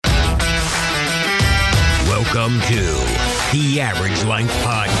Welcome to the Average Length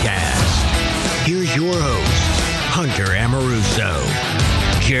Podcast. Here's your hosts, Hunter Amoruso,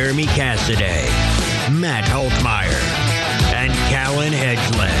 Jeremy Cassidy, Matt Holtmeyer, and Callan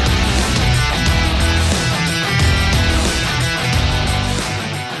Hedgeland.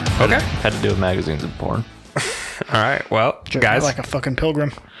 Okay. Had to do with magazines and porn. All right. Well, guys, like a fucking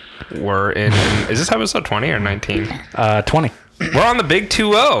pilgrim. we're in. Is this episode 20 or 19? 20. We're on the big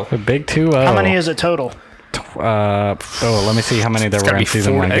 2-0. The big 2-0. How many is it total? Let me see how many there It's were gotta in be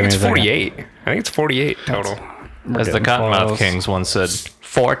season 40. one. I think Give it's me a second. 48. I think it's 48 total. We're As the getting Cottonmouth close. Kings once said,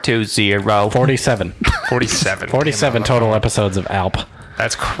 420. 47. 47. 47 total episodes of Alp.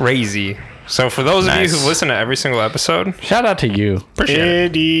 That's crazy. So for those of you Nice. who listen to every single episode, Shout out to you. appreciate it.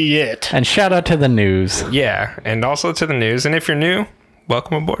 Idiot. And shout out to the news. Yeah, and also to the news. And if you're new,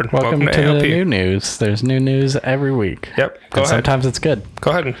 welcome aboard. Welcome to ALP. the new news. There's new news every week. Yep. Go And ahead. sometimes it's good.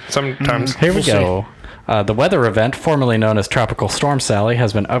 Go ahead. Sometimes. Here we We'll go. The weather event, formerly known as Tropical Storm Sally,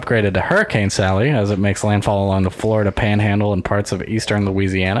 has been upgraded to Hurricane Sally as it makes landfall along the Florida Panhandle and parts of eastern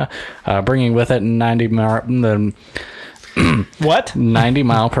Louisiana, bringing with it 90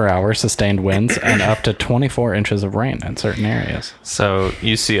 mile per hour sustained winds and up to 24 inches of rain in certain areas. So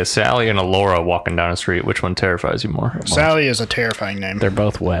you see a Sally and a Laura walking down the street. Which one terrifies you more? Sally is a terrifying name. They're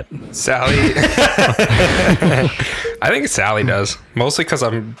both wet. Sally. I think Sally does. Mostly because I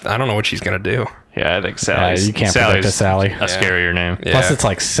don't know what she's going to do. Yeah, I think Sally's. you can't predict a Sally. A scarier name. Yeah. Plus, it's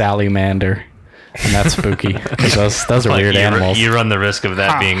like Sallymander, and that's spooky because those are Like weird animals. You run the risk of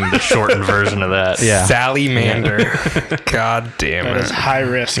that being the shortened version of that. Yeah. Sallymander. God damn That it. is high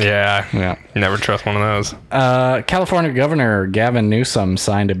risk. Yeah. Yeah. Never trust one of those. California Governor Gavin Newsom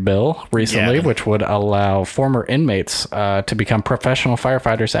signed a bill recently Gavin. which would allow former inmates to become professional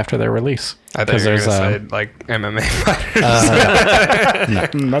firefighters after their release. I think you're there's going to say like MMA fighters.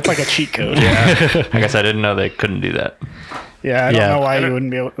 That's like a cheat code. I guess I didn't know they couldn't do that. Yeah, I don't Yeah. know why you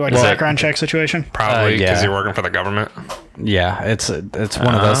wouldn't be able, like a background check situation. Probably because yeah. you're working for the government. Yeah, it's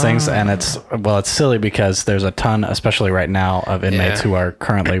one of those things, and it's silly because there's a ton, especially right now, of inmates Yeah. who are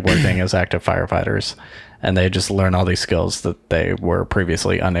currently working as active firefighters, and they just learn all these skills that they were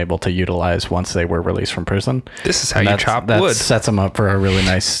previously unable to utilize once they were released from prison. This is how And you chop that wood. sets them up for a really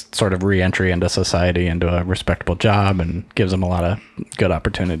nice sort of re-entry into society, into a respectable job, and gives them a lot of good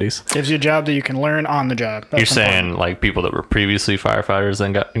opportunities. Gives you a job that you can learn on the job. That's You're saying important. like people that were previously firefighters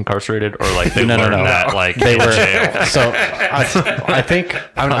then got incarcerated, or like they No, no, learned no. that like They in were jail? so. I think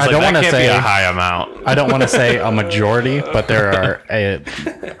I was don't like, want to that can't say be a high amount. I don't want to say a majority, but there are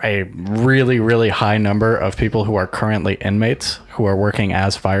a really, really high number of people who are currently inmates who are working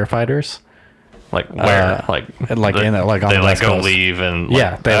as firefighters. Like where? like the- in the, like on they the like West go Coast. leave and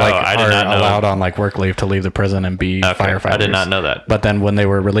Yeah, they I did are not know. allowed on like work leave to leave the prison and be Okay, firefighters. I did not know that. But then when they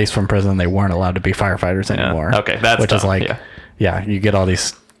were released from prison, they weren't allowed to be firefighters anymore. Okay, that's which is dumb, like, yeah. you get all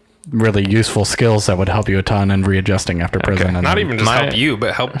these really useful skills that would help you a ton in readjusting after prison. And Not then- even just help you,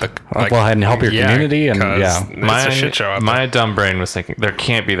 but help the and help your community and 'cause yeah. it's a shit show out my there. dumb brain was thinking there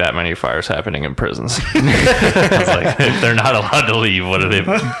can't be that many fires happening in prisons. I was like, if they're not allowed to leave, what are they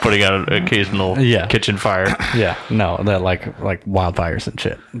putting out an occasional Yeah. kitchen fire? Yeah, no, they're like wildfires and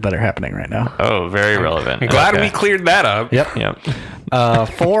shit that are happening right now. Oh, very relevant. I'm glad Okay. we cleared that up. Yep. Yep.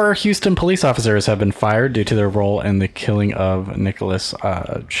 4 Houston police officers have been fired due to their role in the killing of Nicholas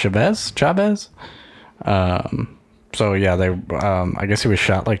Chavez. So yeah, they I guess he was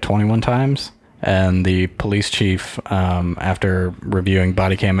shot like 21 times, and the police chief, after reviewing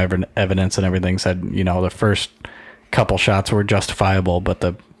body cam evidence and everything, said the first couple shots were justifiable, but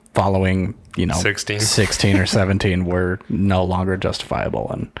the following 16 or 17 were no longer justifiable,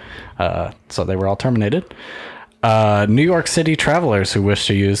 and so they were all terminated. New York City travelers who wish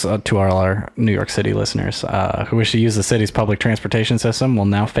to use, to all our New York City listeners, who wish to use the city's public transportation system will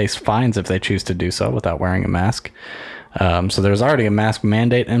now face fines if they choose to do so without wearing a mask. So there was already a mask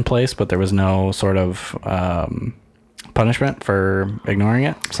mandate in place, but there was no sort of punishment for ignoring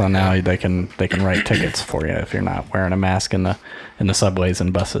it. So now they can write tickets for you if you're not wearing a mask in the subways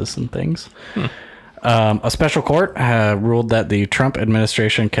and buses and things. A special court ruled that the Trump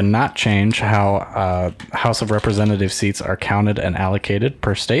administration cannot change how House of Representative seats are counted and allocated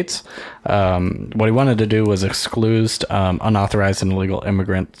per states. What he wanted to do was exclude unauthorized and illegal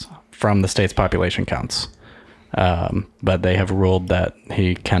immigrants from the state's population counts. But they have ruled that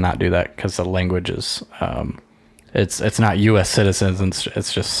he cannot do that because the language is it's not U.S. citizens,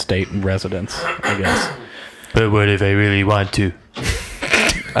 it's just state residents, I guess. But what if I really want to?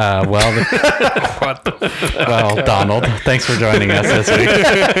 Well, What the Donald, thanks for joining us this week.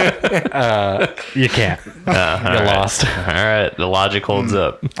 You can't. You're lost. All right, the logic holds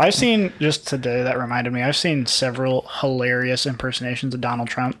up. I've seen, just today, that reminded me, I've seen several hilarious impersonations of Donald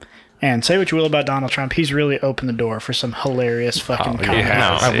Trump. And say what you will about Donald Trump, he's really opened the door for some hilarious fucking comedy.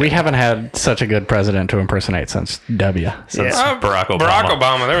 No, We haven't had such a good president to impersonate since W. Since Yeah. Barack Obama. Barack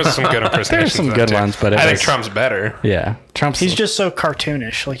Obama. There was some good impersonations. There's some of good that, too. ones, but I think Trump's better. Yeah, Trump's. He's just so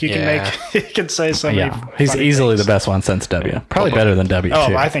cartoonish. Like, you can Yeah. make, you can say so many he's funny easily things. the best one since W. Probably better than W. Oh,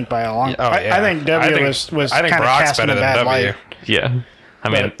 too. I think by a long. Oh, yeah. I think W was I think kind of Barack's cast in better a than bad W. light. Yeah. I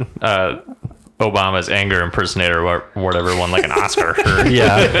mean, Obama's anger impersonator or whatever won like an Oscar. For,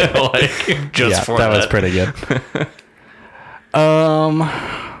 Yeah. like just for that was pretty good.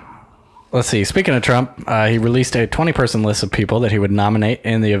 Let's see. Speaking of Trump, he released a 20-person list of people that he would nominate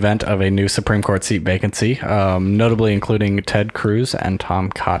in the event of a new Supreme Court seat vacancy, notably including Ted Cruz and Tom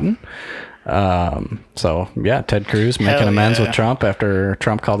Cotton. So yeah, Ted Cruz making Hell amends yeah. with Trump after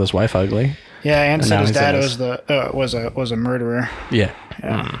Trump called his wife ugly. Yeah, and said now his he's in dad his- was a murderer. Yeah,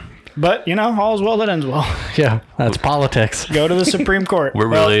 But all is well that ends well. yeah, that's politics. Go to the Supreme Court. We're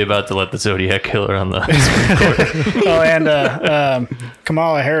really about to let the Zodiac Killer on the.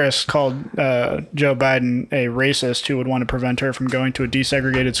 Kamala Harris called Joe Biden a racist who would want to prevent her from going to a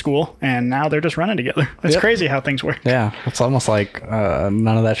desegregated school, and now they're just running together. It's Yep. crazy how things work. Yeah, it's almost like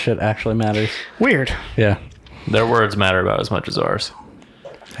none of that shit actually matters. Weird. Yeah. Their words matter about as much as ours,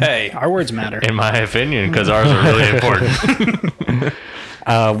 Hey, Our words matter. in my opinion, because ours are really important.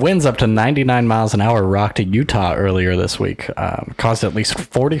 Winds up to 99 miles an hour rocked Utah earlier this week, caused at least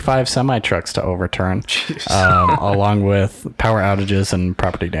 45 semi-trucks to overturn, along with power outages and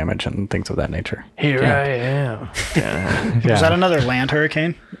property damage and things of that nature. Here I am. Was that another land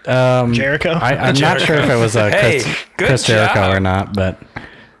hurricane? Jericho? I'm not sure if it was Hey, good Chris Jericho job. or not, but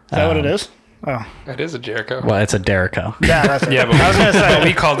Is that what it is? Oh, it is a Jericho. well, it's a Jericho. yeah, that's it. Yeah, but I was gonna say,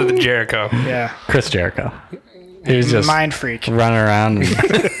 we called it the Jericho. yeah, Chris Jericho. He was just mind freak. running around. And,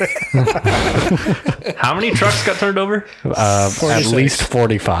 How many trucks got turned over? at 46. least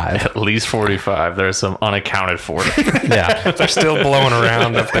 45. At least 45. There's some unaccounted for. Yeah. They're still blowing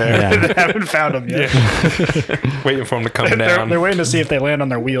around up there, Yeah. Haven't found them yet. waiting for them to come They're down. waiting to see if they land on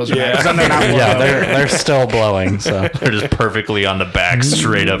their wheels or not. Yeah. 'Cause then they're not Yeah, blowing over. they're still blowing. So They're just perfectly on the back,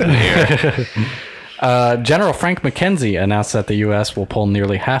 straight up in the air. General Frank McKenzie announced that the U.S. will pull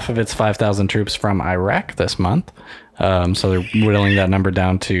nearly half of its 5,000 troops from Iraq this month. So they're whittling that number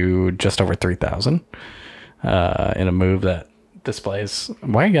down to just over 3,000 in a move that displays.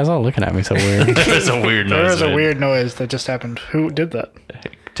 Why are you guys all looking at me so weird? There's a weird noise. There was a made. weird noise that just happened. Who did that?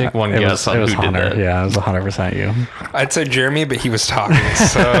 Take one It guess was on who did Hunter. that. Yeah, it was 100% you. I'd say Jeremy, but he was talking,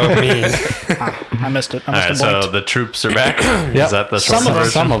 so me. I missed it. I All must right, have so blinked. the troops are back. Yep. Is that the Some short of them.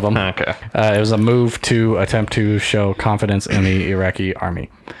 version? Some of them. Okay. It was a move to attempt to show confidence in the Iraqi army.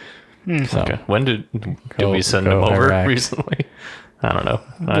 So, Okay. When did Go- we send go them over Iraq. recently? I don't know.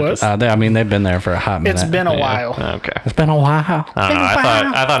 What? they've been there for a hot minute. It's been a while. Okay. It's been a while. I don't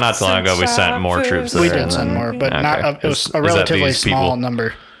know. I thought not so long ago we sent more troops there. We did and send then- more, but Okay. not. It was Is a that relatively these small people?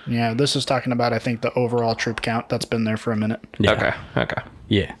 number. Yeah, this is talking about, I think, the overall troop count that's been there for a minute. Yeah. Okay. Okay.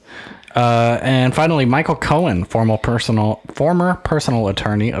 Yeah. And finally, Michael Cohen, former personal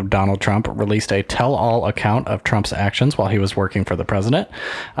attorney of Donald Trump, released a tell-all account of Trump's actions while he was working for the president,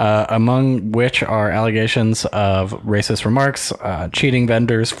 among which are allegations of racist remarks, cheating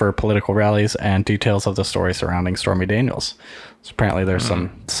vendors for political rallies, and details of the story surrounding Stormy Daniels. So apparently there's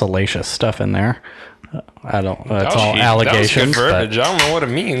some salacious stuff in there. I don't. It's all allegations. That was good but verbiage. I don't know what it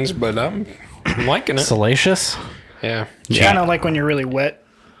means, but I'm liking it. salacious. Yeah. Kind of like when you're really wet.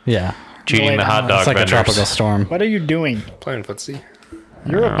 Yeah. Cheating the hot dog It's like vendors. a tropical storm. What are you doing? Playing footsie.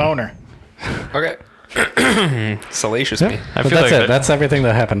 You're a boner. Okay. Salacious me. I But feel that's like it. That's everything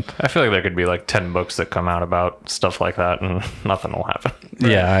that happened. I feel like there could be like 10 books that come out about stuff like that, and nothing will happen.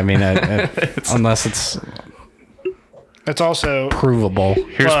 Yeah, I mean, unless it's It's also Here's Well,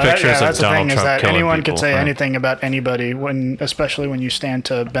 pictures that's of the Donald thing is Trump that killing anyone people, could say right? anything about anybody, especially when you stand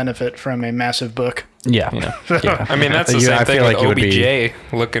to benefit from a massive book. yeah. I mean, that's the You- same I thing feel with like you would be OBJ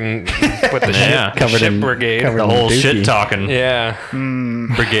looking with the Yeah. ship, Covered ship in- brigade. covered The in whole dookie. shit talking Yeah.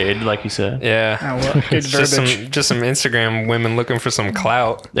 brigade, like you said. Yeah. Oh, well, good It's just verbiage. some Instagram women looking for some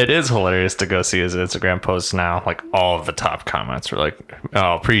clout. It is hilarious to go see his Instagram posts now. Like all of the top comments are like,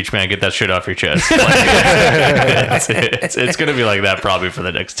 "Oh, preach, man, get that shit off your chest." Like, it's gonna be like that probably for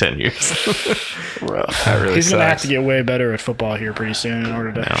the next 10 years. Rough. really He's gonna have sucks. to get way better at football here pretty soon in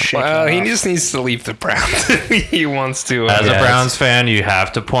order to shake Well, them he off. just needs to leave the Browns. He wants to. As Yeah, a Browns fan, you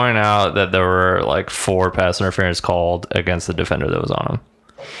have to point out that there were like 4 pass interference called against the defender that was on him.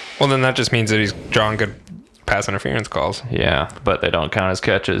 Well, then that just means that he's drawing good pass interference calls. Yeah, but they don't count as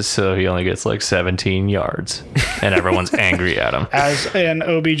catches, so he only gets like 17 yards, and everyone's angry at him. As an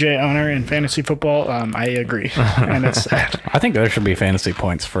OBJ owner in fantasy football, I agree, and it's sad. I think there should be fantasy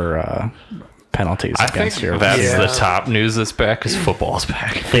points for penalties I think against your. that's the top news that's back is football's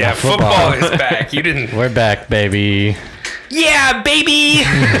back. Yeah, football is back. You didn't. We're back, baby. Yeah, baby.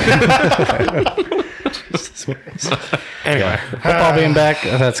 Anyway, Football being back,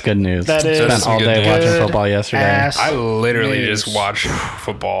 that's good news. That is Spent all day good watching news. football yesterday. Ass I literally news. just watched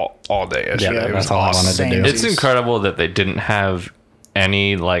football all day yesterday. Yeah, It was that's all I wanted to awesome. do. It's incredible that they didn't have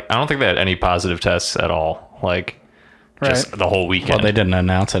any, like, I don't think they had any positive tests at all. Like, just Right. the whole weekend. Well, they didn't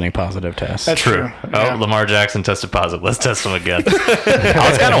announce any positive tests. That's true. Oh, Yeah. Lamar Jackson tested positive. Let's test him again. I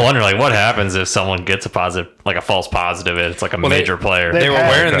was kind of wondering, like, what happens if someone gets a positive, like a false positive? It's like a major player. They were had-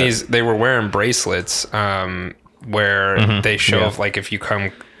 wearing Okay. these. They were wearing bracelets. Where they show Yeah. like if you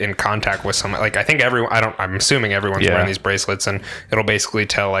come in contact with someone, like I think everyone, I'm assuming everyone's Yeah. wearing these bracelets, and it'll basically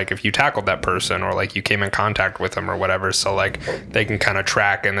tell like if you tackled that person or like you came in contact with them or whatever. So like they can kind of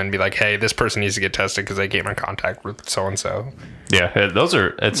track and then be like, hey, this person needs to get tested because they came in contact with so and so. Yeah, those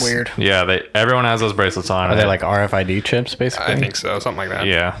are it's Weird. Yeah, everyone has those bracelets on. Are they like RFID chips, basically? I think so, something like that.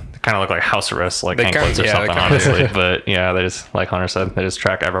 Yeah, they kind of look like house arrest, like They anklets or kinda- yeah, they something, kinda honestly. But yeah, they just, like Hunter said, they just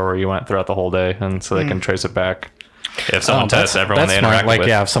track everywhere you went throughout the whole day, and so they can trace it back. If someone tests everyone they interact Like, with.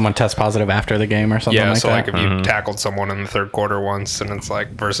 yeah, if someone tests positive after the game or something Yeah, like so that. like if you tackled someone in the third quarter once, and it's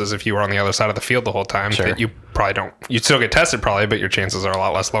like versus if you were on the other side of the field the whole time, Sure. that you probably don't. You'd still get tested probably, but your chances are a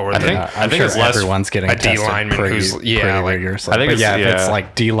lot less lower. I than think- I'm think sure it's less everyone's getting a D tested lineman pretty, who's- yeah, pretty like- rigorously. I think But yeah, it's- if it's yeah.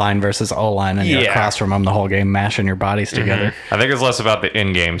 like D line versus O line and you're Yeah. across from them the whole game, mashing your bodies together. I think it's less about the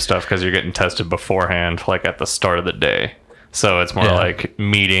in-game stuff because you're getting tested beforehand, like at the start of the day. So it's more Yeah. like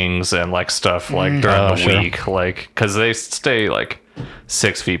meetings and like stuff like during Oh, the sure. week, like because they stay like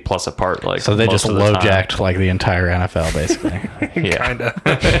 6 feet plus apart. Like So they most just of the low time. jacked like the entire NFL, basically. Yeah, Kinda.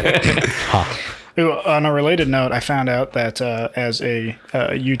 Ooh, on a related note, I found out that as a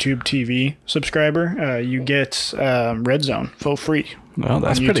YouTube TV subscriber, you get Red Zone for free. Well,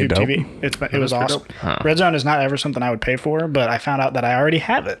 that's on pretty YouTube dope. TV. It was awesome. Red Zone is not ever something I would pay for, but I found out that I already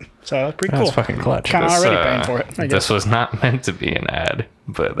have it, so that's pretty That's cool. fucking clutch. Kind of This, already paying for it. I This guess. was not meant to be an ad,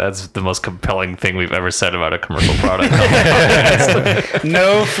 but that's the most compelling thing we've ever said about a commercial product.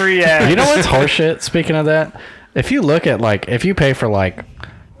 No free ads. You know what's horseshit? Speaking of that, if you look at like if you pay for like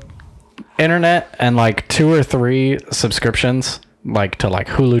internet and like 2 or 3 subscriptions, like to like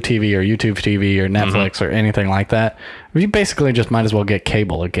Hulu TV or YouTube TV or Netflix or anything like that, you basically just might as well get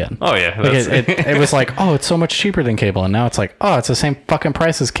cable again. Oh yeah, Like that's, it was like, oh, it's so much cheaper than cable, and now it's like, oh, it's the same fucking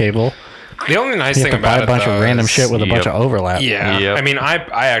price as cable. The only nice You thing have to buy about a bunch it, of though, random is- shit with a bunch Yep. of overlap. Yeah, Yep. I mean, I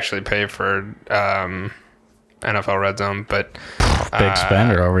actually pay for NFL Red Zone, but Big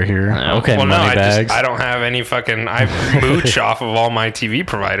spender over here. Okay, well, no, money bags. I don't have any fucking. I mooch off of all my TV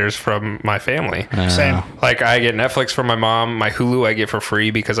providers from my family. Same. Like I get Netflix from my mom, my Hulu I get for free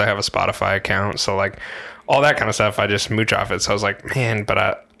because I have a Spotify account. So like all that kind of stuff, I just mooch off it. So I was like, man, but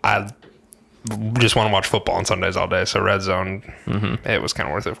I just want to watch football on Sundays all day. So Red Zone, it was kind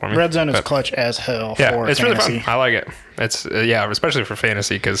of worth it for me. Red Zone is But, clutch as hell yeah, for it's fantasy. really fun. I like it. It's yeah, especially for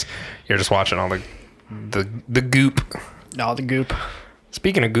fantasy because you're just watching all the goop. All the goop.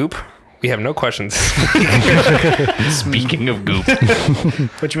 Speaking of goop, we have no questions. speaking of goop.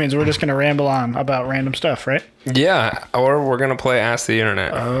 Which means we're just going to ramble on about random stuff, right? Yeah, or we're gonna play Ask the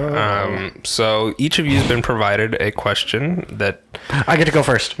Internet. So each of you has been provided a question that I get to go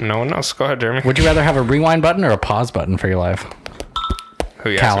first. no one else. Go ahead, Jeremy. Would you rather have a rewind button or a pause button for your life?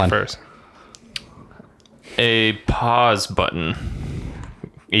 Who you Callan. asking first? A pause button.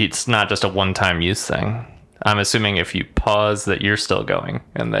 It's not just a one-time use thing. I'm assuming if you pause that you're still going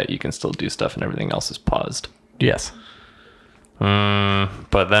and that you can still do stuff and everything else is paused. Yes.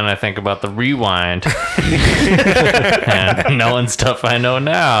 But then I think about the rewind and knowing stuff I know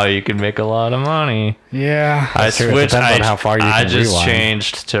now, you can make a lot of money. Yeah. I true. It switched. depends on how far you I can just rewind.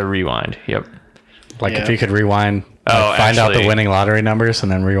 changed to rewind. Yep. Like Yeah. if you could rewind, Oh, like, find out the actually- winning lottery numbers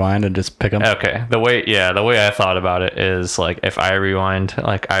and then rewind and just pick them. Okay. The way I thought about it is like if I rewind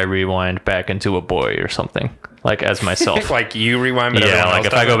back into a boy or something, like as myself. Like you rewind, but Yeah, everyone like else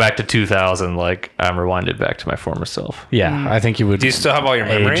if I go doesn't? back to 2000, like I'm rewinded back to my former self. Yeah, I think you would. Do you still have all your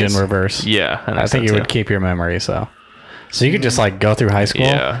age memories? in reverse? Yeah, I think you would keep your memory. So you could just like go through high school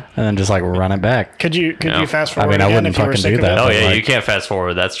Yeah. and then just like run it back. Could you Yeah. fast I forward mean, I again wouldn't if you were fucking sick do of that. it? Oh but, yeah, like- you can't fast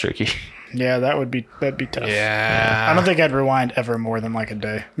forward. That's tricky. Yeah, that'd be tough. Yeah. I don't think I'd rewind ever more than like a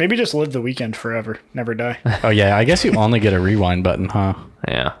day. Maybe just live the weekend forever, never die. Oh yeah, I guess you only get a rewind button, huh?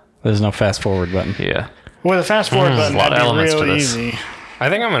 Yeah, There's no fast forward button. yeah. With a fast forward button, a lot of that'd be elements real to this. easy. I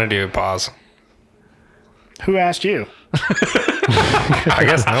think I'm gonna do pause. Who asked you? I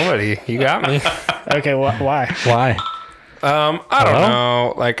guess nobody. You got me. Okay, why? Why? I don't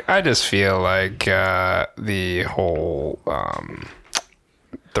know. Like, I just feel like the whole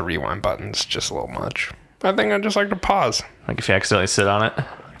the rewind button's just a little much. I think I just like to pause. Like if you accidentally sit on it.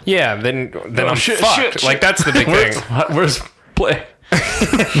 Yeah, then I'm shit, fucked. shit, Like shit. that's the big thing. Where's play?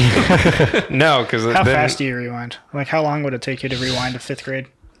 No, because How fast do you rewind? Like, how long would it take you to rewind to 5th grade?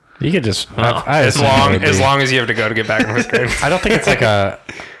 You could just as long as you have to go to get back in 5th grade. I don't think it's like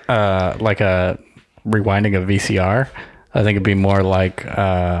a rewinding a VCR. I think it'd be more like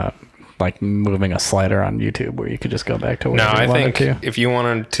moving a slider on YouTube where you could just go back to where No, you I wanted think to. if you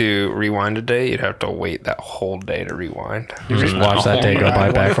wanted to rewind a day, you'd have to wait that whole day to rewind. You just watch that day go by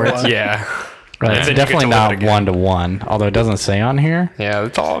Right, backwards. Yeah. Right. It's then you get definitely to live it not again. 1-to-1, although it doesn't say on here. Yeah,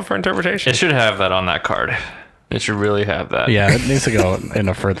 it's all up for interpretation. It should have that on that card. It should really have that. Yeah, it needs to go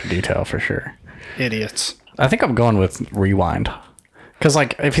into further detail for sure. Idiots. I think I'm going with rewind. Because,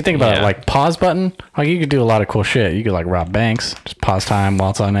 like, if you think about it, Yeah. like, pause button, like, you could do a lot of cool shit. You could, like, rob banks, just pause time,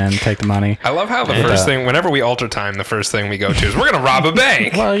 waltz on in, take the money. I love how the first thing, whenever we alter time, the first thing we go to is we're going to rob a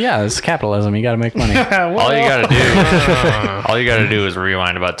bank. Well, yeah, it's capitalism. You got to make money. All you gotta do is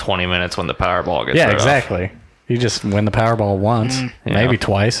rewind about 20 minutes when the Powerball gets Yeah, rid off. exactly. You just win the Powerball once, maybe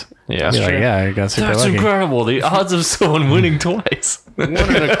twice. Yeah. Be like, True. yeah, you got super That's lucky. incredible. The odds of someone winning twice. This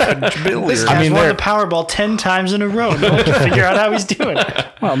I guy's mean, won they're- the Powerball 10 times in a row. No one can figure out how he's doing it.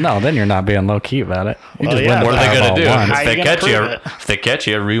 Well, no, then you're not being low key about it. You Well, just yeah, win the What are they gonna Powerball do? once. How If you they gonna catch you, prove it? if they catch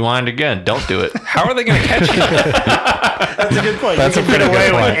you, rewind again. Don't do it. How are they going to catch you? That's a good point. That's You a can pretty get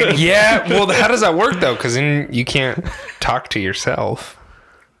good away point. with it. Yeah, well, how does that work, though? Because then you can't talk to yourself.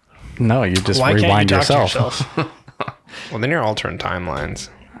 No, you just Why rewind can't you talk yourself. to yourself? Well, then you're altering timelines.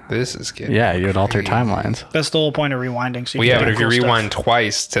 This is getting... Yeah, you would alter timelines. That's the whole point of rewinding. So you Well, yeah, can but do if you cool stuff. rewind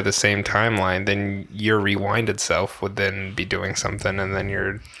twice to the same timeline, then your rewinded self would then be doing something, and then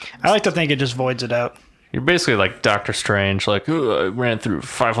you're... I like to think it just voids it out. You're basically like Doctor Strange. Like, I ran through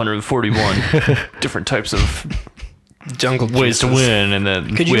 541 different types of Jungle ways to win, and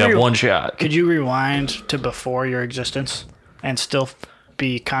then Could you we have re- one shot. Could you rewind to before your existence and still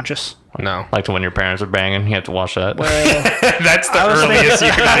be conscious? No. Like to when your parents are banging, you have to watch that. That's the I was earliest you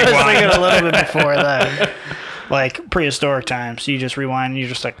thinking, can I was rewind. thinking a little bit before that. Like prehistoric times. You just rewind, you're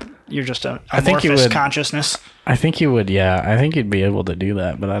just a think you amorphous would- consciousness. I think you would, yeah. I think you'd be able to do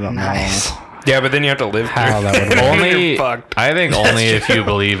that, but I don't Nice. know Yeah, but then you have to live how through that would work. Only, You're fucked. I think only if you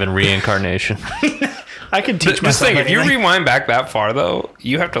believe in reincarnation. I could teach Just myself think, if you anything. rewind back that far, though,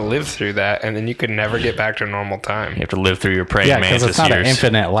 you have to live through that, and then you could never get back to normal time. You have to live through your praying Yeah, because mantis it's not years. an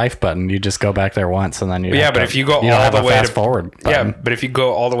infinite life button. You just go back there once, and then you. Yeah, have but to- if you go you don't all have the a way fast to forward. Yeah, Button. but if you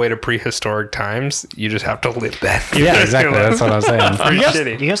go all the way to prehistoric times, you just have to live that. Yeah, exactly. That's what I'm saying. Pretty You guys,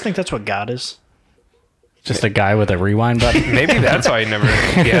 shitty. you guys think that's what God is? Just a guy with a rewind button. Maybe that's why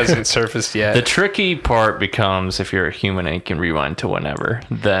he hasn't surfaced yet. The tricky part becomes if you're a human and you can rewind to whenever,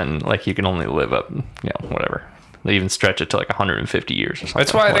 then like you can only live up, whatever. They even stretch it to like 150 years or something.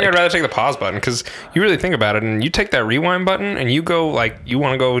 That's why I think Like, I'd rather take the pause button, because you really think about it, and you take that rewind button, and you go like you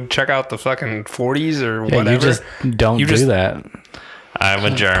want to go check out the fucking 40s or Yeah, whatever. you just don't You do just- that. I'm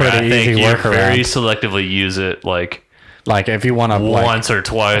a German. Pretty I think easy you workaround. very selectively use it like Like if you want to once or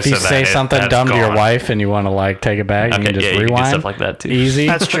twice. if you and say then something that's dumb to your gone. wife and you want to like take it back, you Okay, can just yeah, you can do rewind. stuff like that, too. Easy.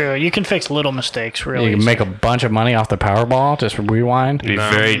 That's true. You can fix little mistakes really. You can make a bunch of money off the Powerball. Just rewind. Be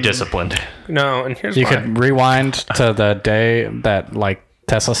very disciplined. no, and here's You why. could rewind to the day that like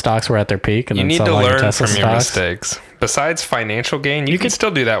Tesla stocks were at their peak, and You then need sell to all your learn Tesla from your stocks. mistakes. Besides financial gain, you can still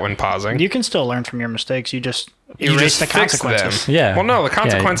do that when pausing. You can still learn from your mistakes. You just You erase the fix consequences. them. Yeah. Well, no, the Yeah.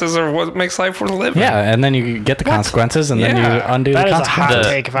 consequences are what makes life worth living. Yeah, and then you get the consequences, and then you Yeah. undo That the is a consequences. hot The-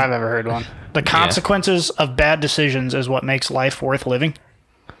 take if I've ever heard one. The consequences of bad decisions is what makes life worth living.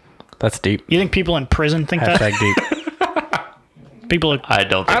 That's deep. You think people in prison think that? Hashtag deep. People are, I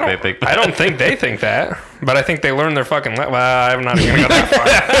don't think they think that. I don't think they think that, but I think they learn their fucking. Well, I'm not even gonna go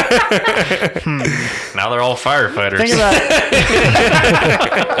that far. Now they're all firefighters. think about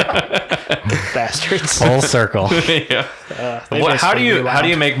bastards. Full circle. yeah. How do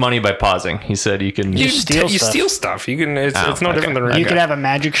you make money by pausing? He said you can. You steal you stuff. steal stuff. You can. It's no okay. different than You could have a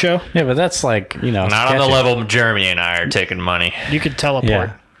magic show. Yeah, but that's like Not on the sketchy. level Jeremy and I are taking money. You could teleport.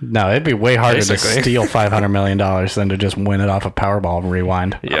 Yeah. No, it'd be way harder Basically. to steal $500 million than to just win it off a Powerball and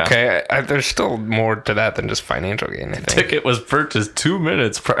rewind. Yeah. Okay, there's still more to that than just financial gain. I think. Ticket was purchased 2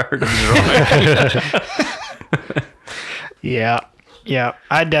 minutes prior to the drawing. Yeah. Yeah.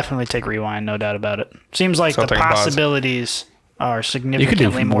 I'd definitely take rewind, no doubt about it. Seems like So the take a pause. possibilities are You could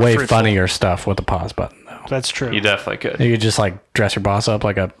significantly do more way fruitful. funnier stuff with the pause button, though. though. That's true. You definitely could. You could just like dress your boss up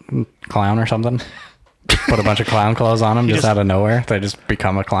like a clown or something. Put a bunch of clown clothes on them just out of nowhere. They just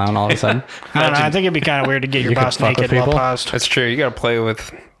become a clown all of a sudden. I don't know. I think it'd be kind of weird to get your You could boss fuck with naked while people? paused. That's true. You got to play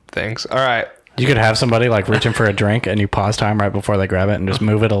with things. All right. You could have somebody like reaching for a drink and you pause time right before they grab it and just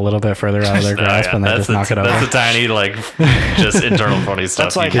move it a little bit further out of their grasp and they just knock it over. That's a tiny, like, just internal funny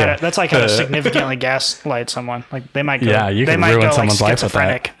stuff. That's like how to significantly gaslight someone. Like they might go. Yeah, you they can might ruin go someone's like life with that.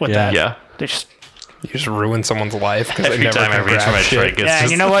 schizophrenic with Yeah. that. Yeah. They just. You just ruin someone's life because they Every never time I can reach for grab my shit. drink, it's Yeah, and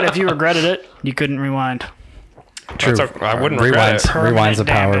just, you know what? If you regretted it, you couldn't rewind. True. I wouldn't regret it. Rewinds a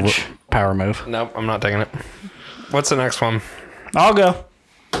Permanent power move. Nope, I'm not taking it. What's the next one? I'll go.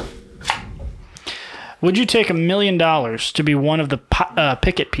 Would you take $1 million to be one of the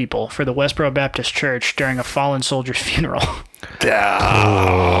picket people for the Westboro Baptist Church during a fallen soldier's funeral?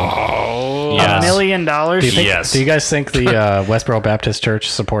 $1 million? Yes. Do you guys think the Westboro Baptist Church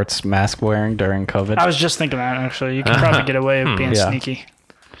supports mask wearing during COVID? I was just thinking that, actually. You can probably get away with being Yeah. sneaky.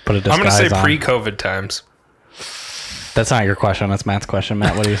 Put a I'm going to disguise say on. pre-COVID times. That's not your question. That's Matt's question.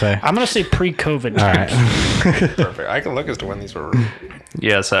 Matt, what do you say? I'm going to say pre-COVID. All right. Perfect. I can look as to when these were.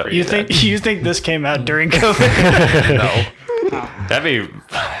 Yes. You think this came out during COVID? No.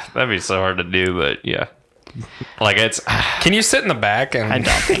 That'd be so hard to do, but yeah. Like it's. Can you sit in the back and I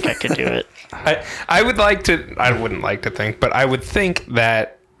don't think I could do it. I would like to. I wouldn't like to think, but I would think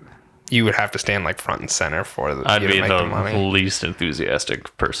that you would have to stand like front and center for the. I'd you to be make the money. least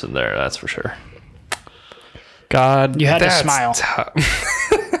enthusiastic person there. That's for sure. God. You had to That's smile. tough.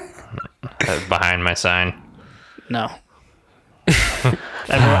 Behind my sign, No.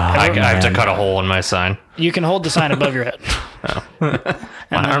 I have to cut a hole in my sign. You can hold the sign above your head.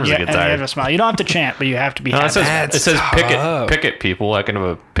 My arms you get have tired. to smile. You don't have to chant, but you have to be No, happy. it says tough. picket people. I can have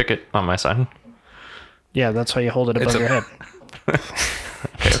a picket on my sign. Yeah, that's why you hold it above It's a- your head.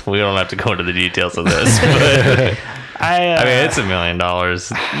 Okay, we don't have to go into the details of this, but I mean, it's $1 million.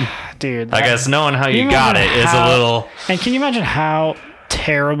 dude. I guess knowing how you Can got it imagine is a how- little. And can you imagine how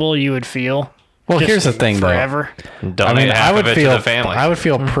terrible you would feel? Well, just here's the thing, forever. Donate though. I mean, half I would of it feel to the family. I would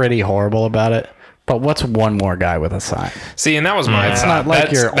feel pretty horrible about it. But what's one more guy with a sign? See, and that was my It's thought. not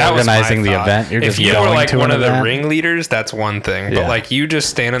like you're that was my organizing the thought. event. You're if just you were going like to one an of the event. ringleaders, that's one thing. Yeah. But like you just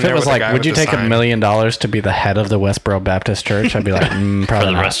standing If there it was with like, the guy would with you the take sign. $1 million to be the head of the Westboro Baptist Church? I'd be like, probably for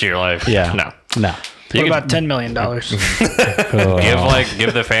the not. rest of your life. Yeah. No. No. You What could about $10 million?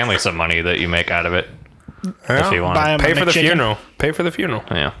 give the family some money that you make out of it Yeah. if you want. Buy 'em Pay a for the McChicken. funeral. Pay for the funeral.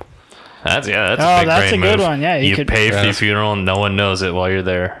 Yeah. That's Oh, a big that's brain a good move. one. Yeah, you could- pay for the Yes. funeral and no one knows it while you're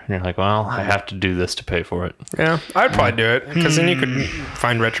there. And you're like, well, I have to do this to pay for it. Yeah, I'd probably do it because then you could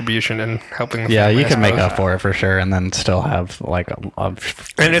find retribution in helping. The Yeah, family, you I can make suppose. up for it for sure, and then still have like a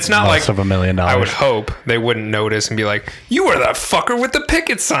And it's not less like of $1 million. I would hope they wouldn't notice and be like, "You were that fucker with the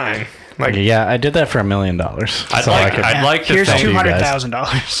picket sign." Like, Yeah, I did that for $1 million. I'd So like- I could. I'd like to Here's thank you guys.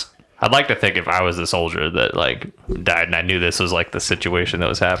 $200,000. I'd like to think if I was the soldier that like died and I knew this was like the situation that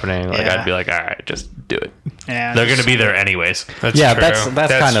was happening, like Yeah. I'd be like, all right, just do it. Yeah, They're gonna be there anyways. that's Yeah, true.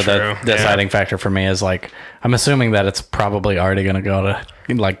 that's kind of the true. deciding factor for me. Is like I'm assuming that it's probably already gonna go to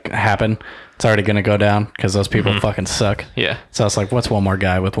like happen. It's already gonna go down because those people fucking suck. Yeah. So it's like, what's one more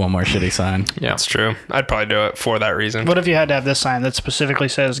guy with one more shitty sign? Yeah. That's true. I'd probably do it for that reason. What if you had to have this sign that specifically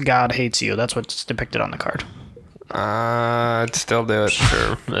says "God hates you"? That's what's depicted on the card. I'd still do it.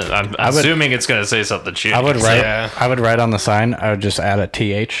 Sure. I'm assuming it's gonna say something shitty. I would write. Yeah. I would write on the sign. I would just add a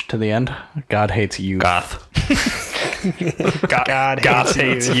th to the end. God hates you. goth. God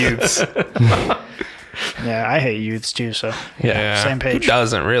hates you. youths. Yeah, I hate youths too. So Yeah, Same page. Who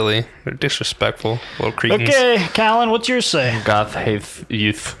doesn't really? They're disrespectful little cretins. okay, Callan, what's yours say? Goth hate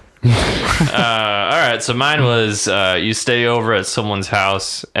youth. All right, so mine was you stay over at someone's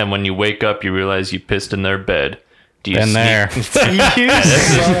house, and when you wake up, you realize you pissed in their bed. Do you Been there.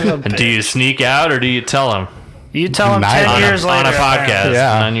 Do you sneak out or do you tell them You tell him Neither. 10 years on later. a podcast?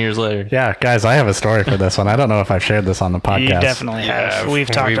 Yeah. 9 years later. Yeah, guys, I have a story for this one. I don't know if I've shared this on the podcast. You definitely have. We've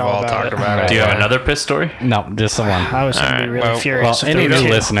talked all about it. Do you have another piss story? No, just the one. I was going to be really Well, Well, furious. if any there new were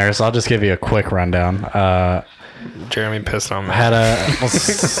two. listeners, I'll just give you a quick rundown. Jeremy pissed on me. Had a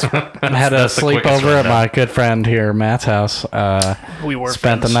That's the quickest sleepover at rundown. my good friend here, Matt's house. We were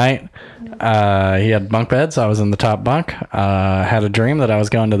Spent the friends. night. He had bunk beds. I was in the top bunk. Had a dream that I was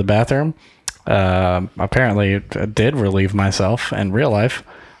going to the bathroom. Apparently, did relieve myself in real life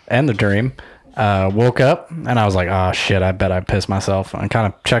and the dream. Woke up and I was like, oh shit, I bet I pissed myself. I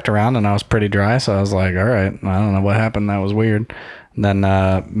kind of checked around and I was pretty dry. So I was like, all right, I don't know what happened. That was weird. And then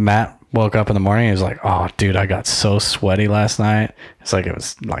Matt woke up in the morning. He was like, oh dude, I got so sweaty last night. It's like it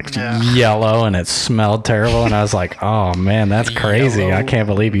was like yellow and it smelled terrible. And I was like, oh man, that's crazy. I can't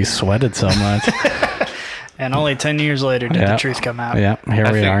believe you sweated so much. And only 10 years later did the truth come out. Yeah,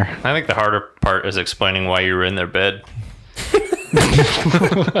 here we are. I think the harder part is explaining why you were in their bed.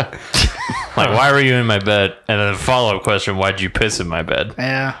 Like, why were you in my bed? And then the follow-up question, why'd you piss in my bed?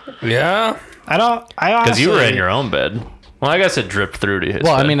 Yeah. Yeah. I Because you were in honestly- your own bed. Well, I guess it dripped through to his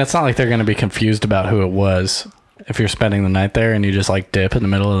Well, bed. I mean, it's not like they're going to be confused about who it was if you're spending the night there and you just like dip in the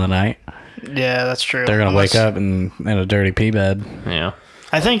middle of the night. Yeah, that's true. They're going to wake up in a dirty pee bed. yeah.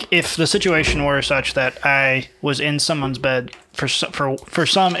 I think if the situation were such that I was in someone's bed for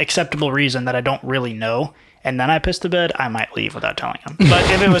some acceptable reason that I don't really know, and then I pissed the bed, I might leave without telling him. But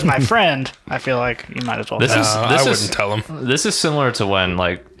if it was my friend, I feel like you might as well. This tell is him. I wouldn't tell them. This is similar to when,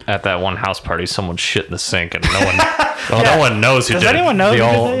 like, at that one house party, someone shit in the sink and no one knows who Does did anyone it.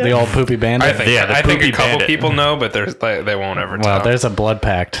 know? The old poopy bandit. I think, Yeah, the I think a poopy couple bandit. people know, but they won't ever tell. Well, there's a blood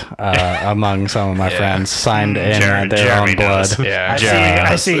pact among some of my friends signed in Jeremy their own blood. knows. Yeah.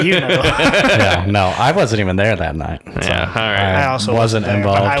 I see you know. Yeah, no, I wasn't even there that night. So Yeah, all right. I also wasn't there,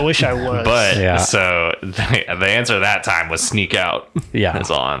 involved. But I wish I was. But, Yeah. so, the answer that time was sneak out. Yeah,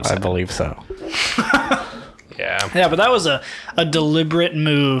 That's all I'm I saying. believe so. Yeah. yeah, but that was a deliberate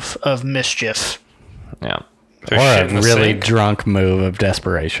move of mischief. Yeah. There's Or shit a in the really sink. drunk move of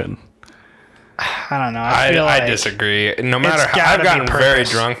desperation. I don't know. I feel like I disagree. No matter how gotta I've be gotten very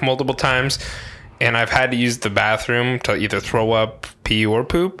purpose. drunk multiple times, and I've had to use the bathroom to either throw up, pee, or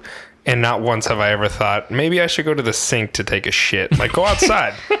poop. And not once have I ever thought maybe I should go to the sink to take a shit. Like go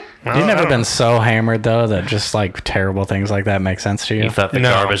outside. You've never been so hammered though that just like terrible things like that make sense to you. You thought the No.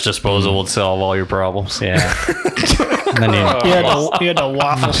 garbage disposal would solve all your problems. Yeah. And then you had to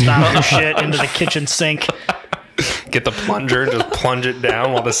waffle stop your shit into the kitchen sink. Get the plunger and just plunge it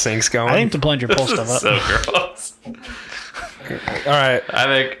down while the sink's going. I think the plunger pulls stuff up. So gross. All right.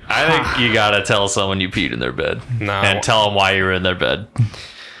 I think you gotta tell someone you peed in their bed. No. And tell them why you were in their bed.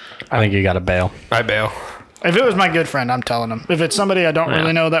 I think you got to bail. I bail. If it was my good friend, I'm telling him. If it's somebody I don't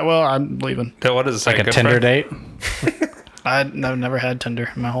really know that well, I'm leaving. What is Like a good Tinder friend? date. I've never had Tinder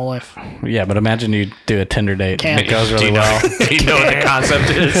in my whole life. Yeah, but imagine you do a Tinder date. Can't. It goes Do really you know, well. do you know what the concept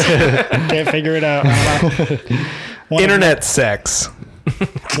is? Can't figure it out. I don't know. Internet sex.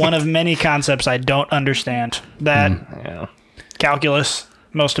 One of many concepts I don't understand. That Yeah. calculus,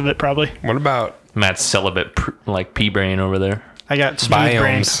 most of it probably. What about Matt's celibate, like pea brain over there. I got smooth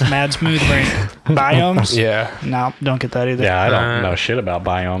brain. Biomes. Mad smooth brain. Biomes? yeah? No, don't get that either. Yeah, I don't know shit about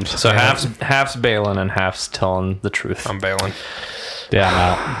biomes. So half's bailing and half's telling the truth. I'm bailing.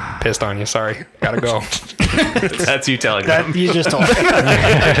 Yeah, Pissed on you. Sorry. Gotta go. That's you telling them. That you just told me.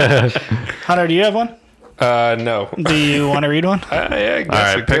 Hunter, do you have one? No. Do you want to read one? Yeah, I guess All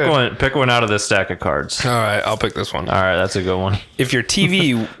right, we could. pick one out of this stack of cards. All right, I'll pick this one. All right, that's a good one. If your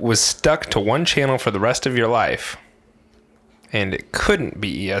TV was stuck to one channel for the rest of your life, and it couldn't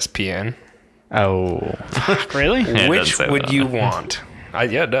be ESPN, no. Oh, Really? it which doesn't say would that. you want?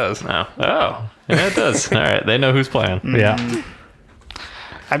 Yeah, it does. Oh, yeah, it does. All right, they know who's playing. yeah.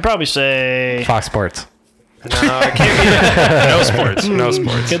 I'd probably say Fox Sports, No, I can't be. No sports. No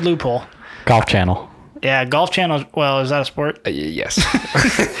sports. good loophole. Golf Channel. Yeah, Golf Channel. Well, is that a sport? Yes.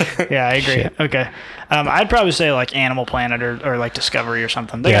 Yeah, I agree. Okay. I'd probably say like Animal Planet or like Discovery or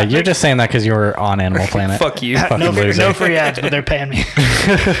something. They Yeah, got- you're just saying that because you were on Animal Planet. Fuck you. no, loser. no free ads, but they're paying me.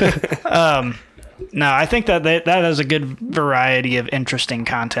 No, I think that that is a good variety of interesting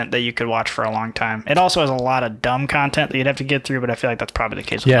content that you could watch for a long time. It also has a lot of dumb content that you'd have to get through, but I feel like that's probably the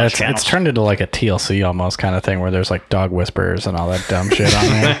case with Yeah, most it's channels. turned into like a TLC almost kind of thing where there's like dog whisperers and all that dumb shit on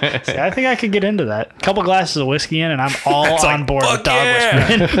there. See, I think I could get into that. A couple glasses of whiskey in, and I'm all It's on like, board with fuck dog yeah.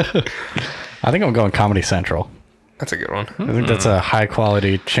 whispering. I think I'm going Comedy Central. That's a good one. I think that's a high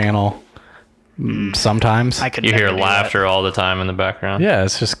quality channel. Sometimes. I could You never hear do that. laughter all the time in the background. Yeah,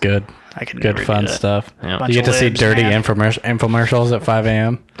 it's just good. I could Good never fun do that. stuff. Yeah. Bunch You get of to see libs, dirty man. infomercials at 5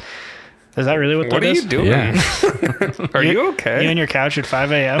 a.m. Is that really what What that are is? you doing? Yeah. Are you You okay? on your couch at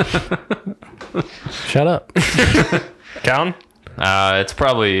 5 a.m. Shut up. Callan? It's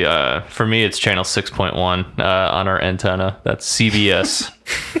probably for me. It's channel 6.1 on our antenna. That's CBS.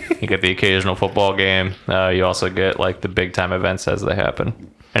 You get the occasional football game. You also get like the big time events as they happen,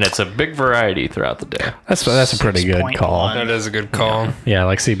 and it's a big variety throughout the day. That's a pretty good 6.1. call. That is a good call. Yeah,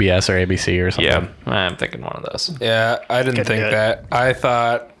 like CBS or ABC or something. Yeah, I'm thinking one of those. Yeah, I didn't Good, think good. that. I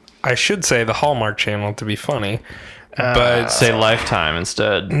thought I should say the Hallmark Channel to be funny, but Say Lifetime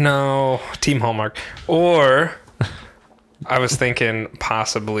instead. no, Team Hallmark. Or I was thinking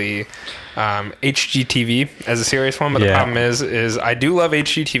possibly HGTV as a serious one, but the Yeah. problem is I do love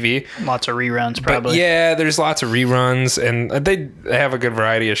HGTV. Lots of reruns, But probably. yeah, there's lots of reruns, and they have a good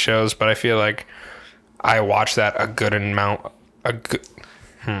variety of shows. But I feel like I watch that a good amount.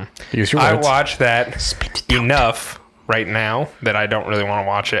 Use your I words. watch that enough right now that I don't really want to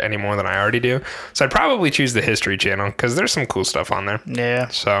watch it any more than I already do. So I'd probably choose the History Channel because there's some cool stuff on there. Yeah.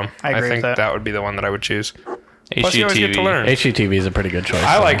 So I agree think with that. would be the one that I would choose. Plus, you always get to HGTV. learn. HGTV is a pretty good choice.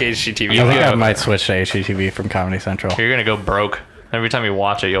 I though. like HGTV. I think Yeah. I might switch to HGTV from Comedy Central. You're gonna go broke. Every time you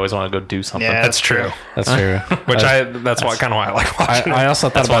watch it, you always want to go do something. Yeah. That's true. That's true. That's why kind of why I like watching. I also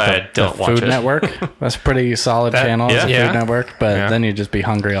thought That's why I about don't the watch Food it. Network. That's a pretty solid channel. yeah. The Yeah. Food Network, but Yeah. then you'd just be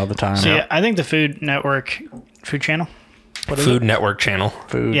hungry all the time. See, I think the Food Channel, what is Food it? Network channel.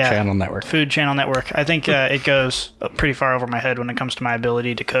 Food Yeah. Channel Network. Food Channel Network. I think it goes pretty far over my head when it comes to my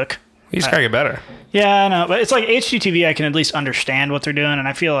ability to cook. You just gotta get better. Yeah, I know, but it's like HGTV. I can at least understand what they're doing, and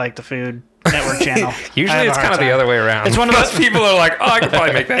I feel like the Food Network channel. I Usually have a it's hard kind of the time. other way around. It's one of Most those- people are like, oh, I could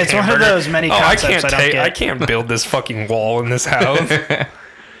probably make that. It's one of hamburger. those many I concepts can't I don't get. I can't build this fucking wall in this house.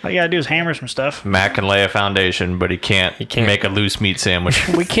 All you gotta do is hammer some stuff. Matt can lay a foundation, but he can't make a loose meat sandwich.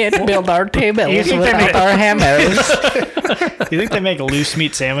 We can't build our tables You think they make- our hammers. Do you think they make loose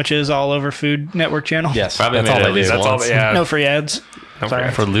meat sandwiches all over Food Network channel? Yes, Probably that's made all it they at do. least That's all. once. Yeah. No free ads.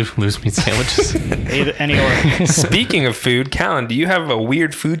 Sorry. For loose meat sandwiches. Any or. Speaking of food, Callan, do you have a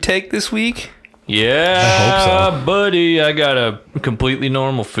weird food take this week? Yeah, hope buddy, I got a completely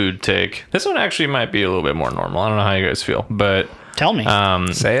normal food take. This one actually might be a little bit more normal. I don't know how you guys feel, but Tell me.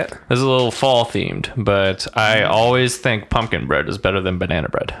 Say it. this is a little fall themed. But I always think pumpkin bread is better than banana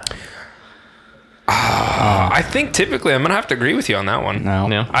bread. I think typically I'm gonna have to agree with you on that one. No.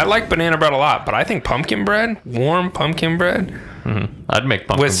 Yeah, I like banana bread a lot, but I think pumpkin bread, warm pumpkin bread, I'd make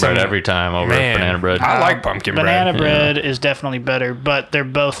pumpkin with some bread every time over man, banana bread. I like pumpkin Banana bread. bread is definitely better, but they're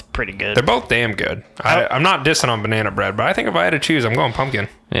both pretty good. They're both damn good. I'm not dissing on banana bread, but I think if I had to choose, I'm going pumpkin.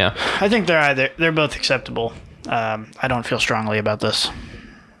 Yeah, I think they're both acceptable. I don't feel strongly about this.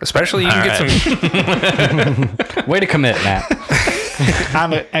 Especially you can get some Way to commit, Matt.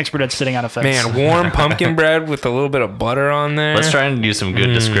 I'm an expert at sitting on a fence. man warm pumpkin bread with a little bit of butter on there. let's try and do some good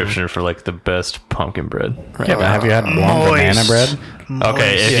description for like the best pumpkin bread. Right Yeah, but have you had warm banana Moist. bread?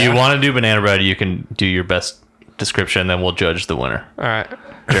 Okay, if Yeah. you want to do banana bread, you can do your best description, then we'll judge the winner. All right,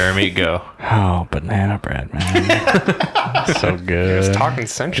 Jeremy, go. Oh, banana bread, man. So good. talking You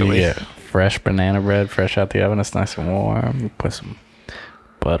sensually. get fresh banana bread, fresh out the oven. It's nice and warm. You put some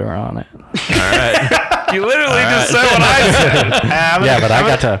butter on it. You literally just said what I said. Yeah, but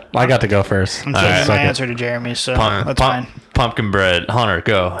I got to go first. I'm changing my Second. answer to Jeremy, so that's fine. Pumpkin bread. Hunter,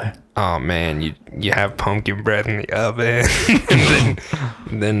 go. Oh man, you have pumpkin bread in the oven,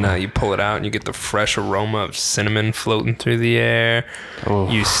 and then you pull it out and you get the fresh aroma of cinnamon floating through the air.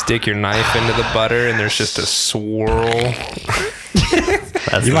 You stick your knife into the butter and there's just a swirl.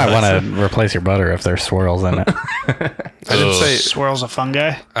 That's You the might best. want to replace your butter if there's swirls in it. I didn't say. Swirls of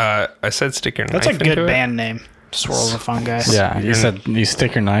fungi. I said stick your That's knife a good into it. band name. Swirls of fungi. Yeah, you said you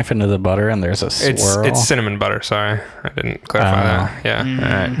stick your knife into the butter and there's a swirl. It's cinnamon butter. Sorry, I didn't clarify that.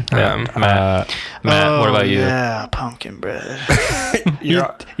 Yeah. All right. Matt, Matt, what about you? Yeah, pumpkin bread.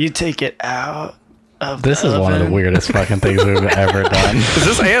 you take it out of This the is one of the oven, weirdest fucking things we've ever done. is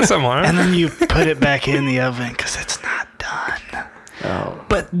this ASMR? and then you put it back in the oven because it's not done. Oh.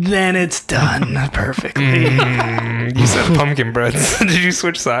 But then it's done perfectly. You said pumpkin bread. Did you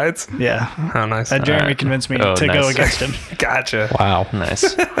switch sides? Yeah. Oh, nice. Jeremy convinced me Oh, to go nice. against him. Gotcha. Wow.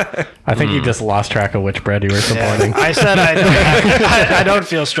 Nice. I think you just lost track of which bread you were supporting. I said I don't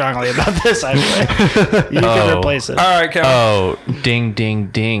feel strongly about this. You can replace it. All right, Kevin. Oh, ding, ding,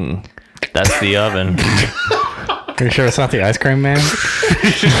 ding. That's the oven. Are you sure it's not the ice cream man?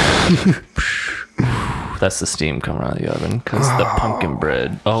 That's the steam coming out of the oven because the pumpkin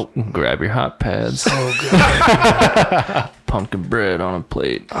bread. Oh, grab your hot pads. Pumpkin bread on a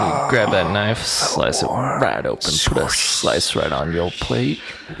plate. Grab that knife, slice it right open. Put a slice right on your plate.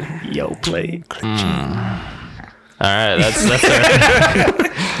 Yo, plate. All right, that's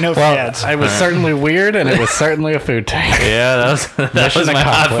our, No free ads. It was certainly weird, and it was certainly a food tank. yeah. That was my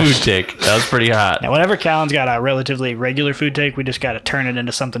hot food accomplished. take. That was pretty hot. Now, whenever Callan's got a relatively regular food take, we just got to turn it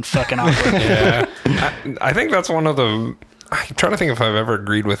into something fucking awkward. Yeah. I think that's one of the. I'm trying to think if I've ever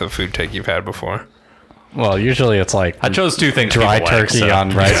agreed with a food take you've had before. Well, usually it's like I chose two things. dry people like, turkey so- on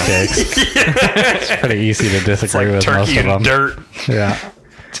rice cakes. It's pretty easy to disagree with most Turkey of them. and dirt. Yeah,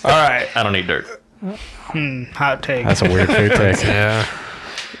 All right. I don't need dirt. Hot take. that's a weird food take. Yeah.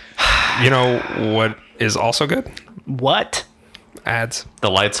 You know what is also good? What? Ads. The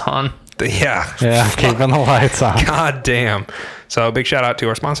lights on. Yeah. Yeah, keeping the lights on. God damn. So big shout out to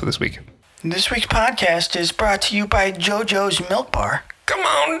our sponsor this week. This week's podcast is brought to you by JoJo's Milk Bar. Come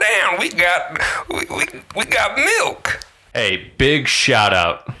on down. We got milk. Hey, big shout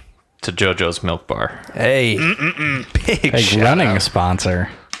out to JoJo's Milk Bar. Hey, big Big shout running out. sponsor.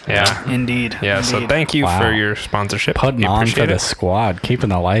 Yeah. Indeed. Yeah, so Indeed. thank you Wow. for your sponsorship. Putting We on for appreciate the it. squad, keeping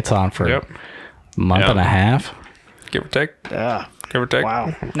the lights on for Yep. a month Yep. and a half. Give or take. Yeah. Give or take.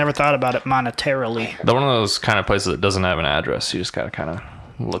 Wow. Never thought about it monetarily. They're one of those kind of places that doesn't have an address. You just gotta kind of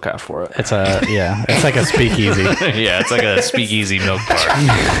look out for it. It's it's like a speakeasy. Yeah, it's like a speakeasy milk bar.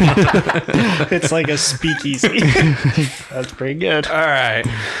 It's like a speakeasy. That's pretty good. All right.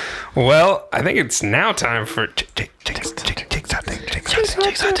 Well, I think it's now time for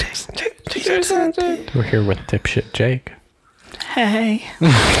We're here with dipshit Jake. Hey.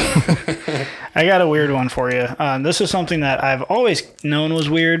 I got a weird one for you. This is something that I've always known was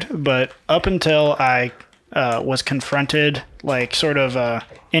weird, but up until I was confronted, like sort of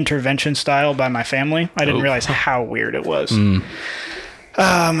intervention style by my family, I didn't realize how weird it was. So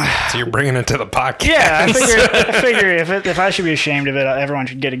you're bringing it to the podcast. Yeah, I figure if I should be ashamed of it, everyone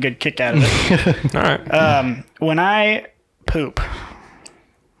should get a good kick out of it. All right. When I poop,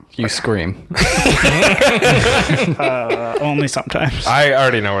 You scream. only sometimes. I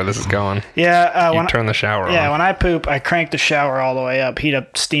already know where this is going. Yeah, You turn the shower on. when I poop, I crank the shower all the way up,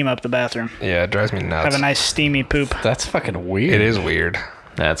 steam up the bathroom. Yeah, it drives me nuts. Have a nice steamy poop. That's fucking weird. It is weird.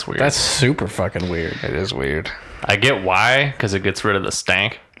 That's weird. That's super fucking weird. It is weird. I get why, because it gets rid of the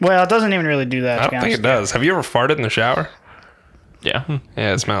stank. Well, it doesn't even really do that. I to be don't think honest. it does. Have you ever farted in the shower? Yeah.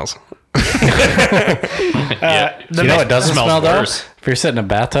 Yeah, it smells. Yeah. You know what doesn't smells smell though? worse. If you're sitting in a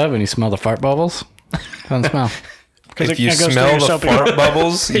bathtub and you smell the fart bubbles, doesn't smell. If it you goes through smell your the soapy fart water.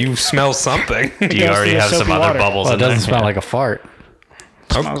 bubbles, you smell something. You goes already through the have some soapy other water. bubbles Well, it in there. doesn't smell like a fart.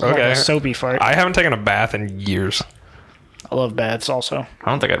 Smells like Okay. a soapy fart. I haven't taken a bath in years. I love baths also. I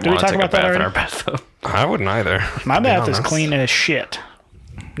don't think I'd we want to talk take a about that bath in already? our bathtub. I wouldn't either. My to be bath is honest. clean as shit.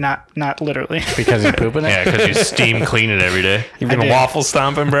 Not literally. Because you poop in it? Yeah, because you steam clean it every day. You've been I do. waffle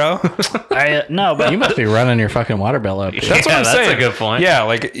stomping, bro. No, but You must be running your fucking water bill up. dude. That's what Yeah, I'm that's saying. a good point. Yeah,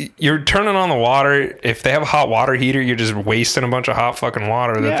 like you're turning on the water. If they have a hot water heater, you're just wasting a bunch of hot fucking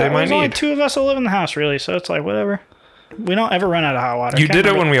water that they might there's only need. 2 of us that live in the house, really, so it's like whatever. We don't ever run out of hot water. You Can't did it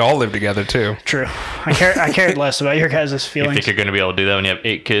remember- when we all lived together too. True. I cared less about your guys' You feelings. think you're going to be able to do that when you have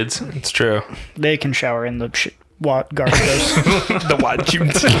 8 kids? It's true. They can shower in the garbage goes. The what you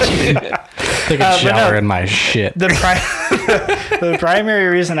Take a but shower no. in my shit. The primary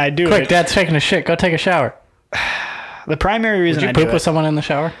reason I do Quick, it. Dad's taking a shit. Go take a shower. The primary reason Did you I do poop with it. someone in the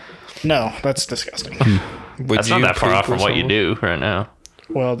shower? No, that's disgusting. That's not that far off from what you do right now.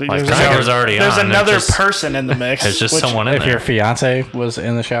 Well, Like, there's the shower's already there's on. another There's just- person in the mix. There's just which- someone in If your there. fiance was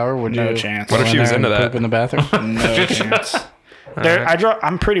in the shower, would No you? chance. go What if in she was there into and that? Poop in the bathroom? No chance.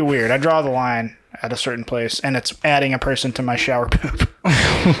 I'm pretty weird. I draw the line at a certain place, and it's adding a person to my shower poop.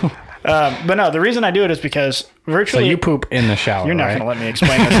 But no, the reason I do it is because So virtually you poop in the shower, You're not right? going to let me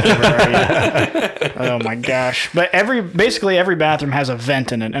explain this ever, are you? Oh my gosh. But basically every bathroom has a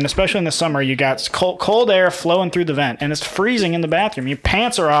vent in it. And especially in the summer, you got cold air flowing through the vent and it's freezing in the bathroom. Your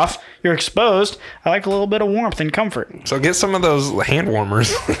pants are off. You're exposed. I like a little bit of warmth and comfort. So get some of those hand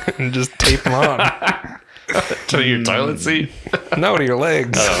warmers and just tape them on. To your toilet seat? No, to your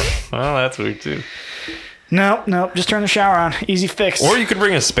legs. Well, that's weird too. No, just turn the shower on. Easy fix. Or you could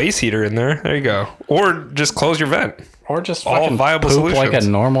bring a space heater in there. There you go. Or just close your vent. Or just All fucking viable poop like a solutions.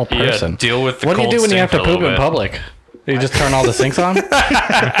 normal Yeah, person. deal with the What do you cold do when you have to stink for a poop in little bit. public? Do you just turn all the sinks on? No,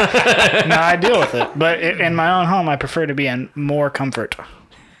 I deal with it. But in my own home, I prefer to be in more comfort.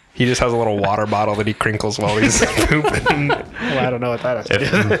 He just has a little water bottle that he crinkles while he's pooping. Well, I don't know what that has to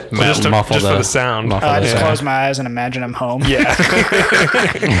do. just muffle just for the- the sound. muffle I the just sound. close my eyes and imagine I'm home. Yeah.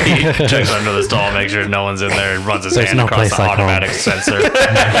 He checks under the stall, makes sure no one's in there, and runs his There's hand no across place the like home. automatic sensor on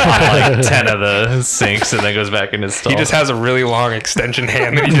like 10 of the sinks, and then goes back in his stall. He just has a really long extension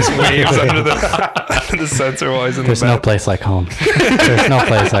hand that he just waves under the sensor while he's in There's the no bath. place like home. There's no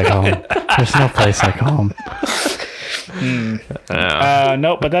place like home. There's no place like home.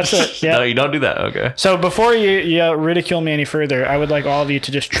 No, but that's it. Yeah. No, you don't do that. Okay. So before you ridicule me any further, I would like all of you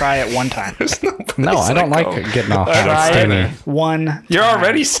to just try it one time. No, I don't like getting all hot Try and it steamy. one. You're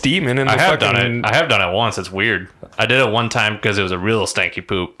already steaming in the I have fucking... done it. I have done it once. It's weird. I did it one time because it was a real stanky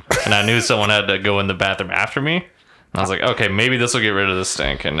poop, and I knew someone had to go in the bathroom after me. And I was like, okay, maybe this will get rid of the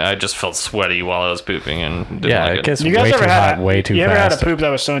stink. And I just felt sweaty while I was pooping, and didn't Yeah, like it gets You guys way ever too had hot, way too you ever fast. had a poop that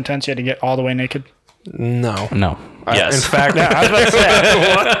was so intense you had to get all the way naked? No. No. Yes. In fact, Yeah, I was about to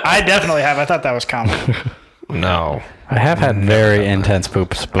say. I definitely have. I thought that was common. no. I have had very intense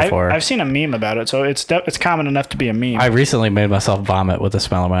poops before. I've seen a meme about it, so it's common enough to be a meme. I recently made myself vomit with the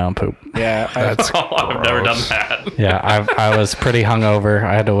smell of my own poop. yeah, That's Oh, I've never done gross. that. Yeah, I was pretty hungover.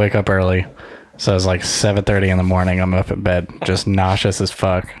 I had to wake up early. So it's like 7:30 in the morning. I'm up in bed, just nauseous as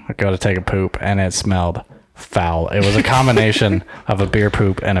fuck. I go to take a poop, and it smelled foul. It was a combination of a beer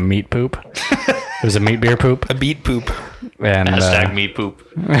poop and a meat poop. It was a meat beer poop. A beet poop. And Hashtag meat poop.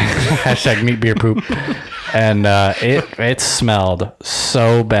 hashtag meat beer poop. And it smelled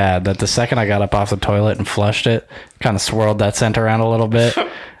so bad that the second I got up off the toilet and flushed it, kind of swirled that scent around a little bit,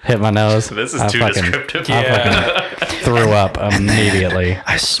 hit my nose. This is I too descriptive. I fucking threw up immediately.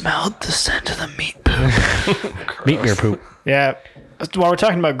 I smelled the scent of the meat poop. Meat beer poop. Yeah. While we're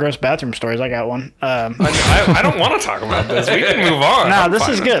talking about gross bathroom stories, I got one. I don't want to talk about this. We can move on. No, I'm this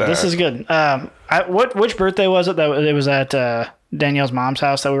fine is with good. that. This is good. Which birthday was it? That it was at Danielle's mom's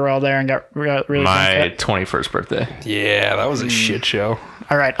house that we were all there and got really My drunk 21st birthday. Yeah, that was a shit show.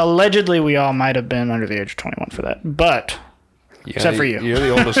 All right. Allegedly, we all might have been under the age of 21 for that, but Yeah, Except for you. You're the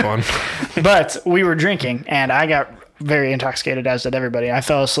oldest one. but we were drinking and I got very intoxicated, as did everybody. I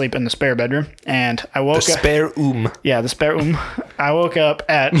fell asleep in the spare bedroom and I woke The up. spare Yeah, the spare room. I woke up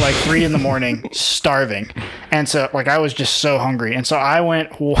at like 3 a.m, starving, and so like I was just so hungry, and so I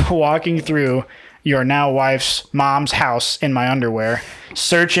went walking through your now wife's mom's house in my underwear,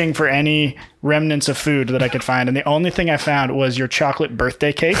 searching for any remnants of food that I could find, and the only thing I found was your chocolate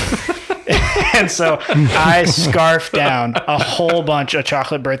birthday cake. And so I scarfed down a whole bunch of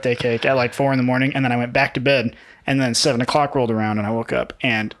chocolate birthday cake at like 4 a.m, and then I went back to bed, and then 7 o'clock rolled around and I woke up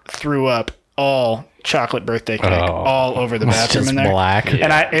and threw up all chocolate birthday cake all over the bathroom just in there. black.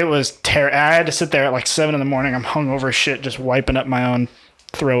 And it was terrible. I had to sit there at like 7 a.m. I'm hungover as shit, just wiping up my own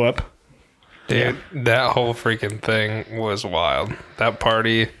throw up. Dude, that whole freaking thing was wild. That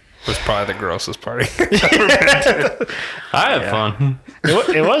party was probably the grossest party I've ever been to. I had fun.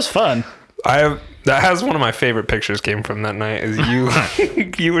 It was fun. That has one of my favorite pictures came from that night. Is you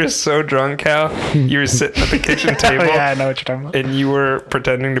you were so drunk, Cal. You were sitting at the kitchen table. Oh, yeah, I know what you're talking about. And you were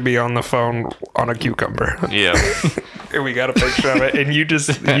pretending to be on the phone on a cucumber. Yeah. And we got a picture of it. And you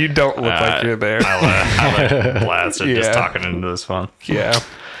don't look like you're there. I let Lads are just Yeah. talking into this phone. Yeah. So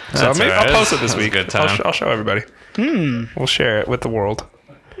That's all right. I'll post it this That was a week. good time. I'll show everybody. We'll share it with the world.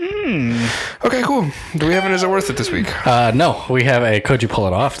 Okay, cool. Do we have an Is It Worth It this week? No, we have a Could You Pull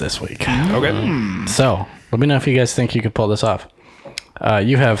It Off this week. Okay. So let me know if you guys think you could pull this off.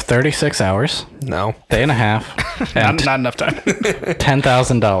 You have 36 hours, No. day and a half, and Not enough time.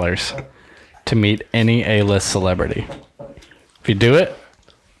 $10,000 to meet any A-list celebrity. If you do it,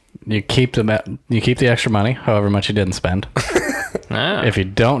 you keep the extra money, however much you didn't spend. Ah, If you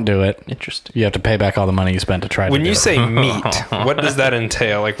don't do it, interesting. you have to pay back all the money you spent to try to When do you it. say meet, what does that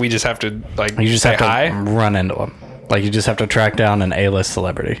entail? Like, we just have to, like, You just say have to hi? run into them. Like, you just have to track down an A-list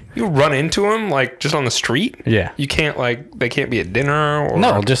celebrity. You run into them, like, just on the street? Yeah. You can't, like, they can't be at dinner or...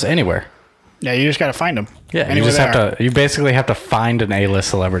 No, just anywhere. Yeah, you just got to find them. Yeah, you Anywhere just they have are. to. You basically have to find an A-list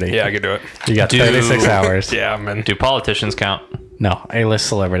celebrity. Yeah, I could do it. You got 36 hours. Yeah, man. Do politicians count? No, A-list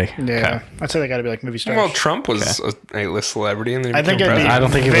celebrity. Yeah. I'd say they got to be like movie stars. Well, Trump was a A-list celebrity, and then he I think became it'd be I don't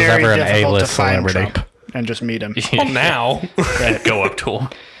think he was very ever an difficult A-list to find celebrity. Trump and just meet him. Well, now. Go up to him.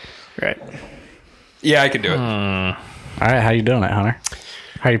 Right. Yeah, I could do it. All right, how you doing it, Hunter?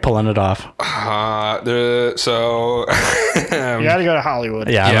 How you pulling it off? So You got to go to Hollywood.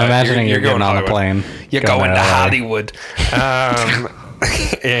 Yeah, Yeah, I'm imagining you're you're getting going on a Hollywood. plane. you're going to LA. Hollywood.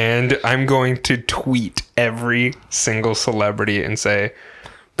 And I'm going to tweet every single celebrity and say,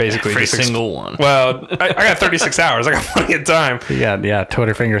 basically, Every just single one. Well, I got 36 hours. I got plenty of time. Yeah,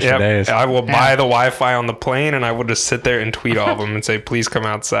 Twitter fingers for Yep. days. I will buy the Wi-Fi on the plane, and I will just sit there and tweet all of them and say, "Please come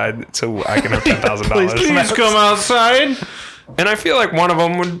outside so I can have $10,000." Please come outside. And I feel like one of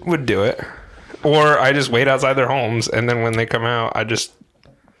them would do it, or I just wait outside their homes, and then when they come out, I just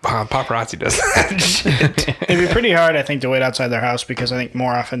paparazzi does that shit. It'd be pretty hard, I think, to wait outside their house because I think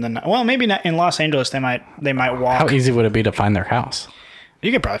more often than not, well, maybe not in Los Angeles, they might walk. How easy would it be to find their house?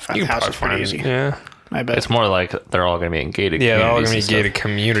 You could probably find You the can houses probably pretty find easy. it. Yeah, I bet. It's more like they're all going to be in gated yeah, they're all gonna be communities and gated stuff.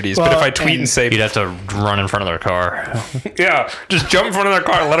 communities. Well, but if I tweet and say, You'd have to run in front of their car. yeah, just jump in front of their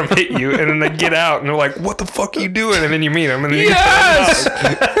car, let them hit you, and then they get out, and they're like, "What the fuck are you doing?" And then you meet them, and then Yes!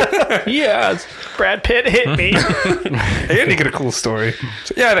 Yes. Brad Pitt hit me. and you get a cool story.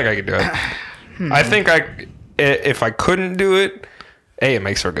 So, yeah, I think I could do it. I think if I couldn't do it, it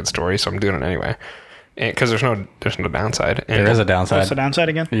makes for a good story, so I'm doing it anyway. Because there's no downside. And There is a downside. What's the downside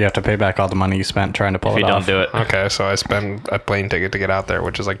again? You have to pay back all the money you spent trying to pull If it you don't off. do it. Okay, so I spend a plane ticket to get out there,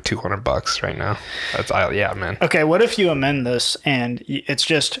 which is like $200 right now. Yeah, man. Okay, what if you amend this and it's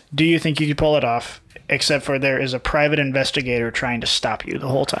just, do you think you could pull it off, except for there is a private investigator trying to stop you the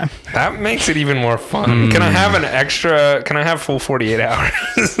whole time? That makes it even more fun. Can I have full 48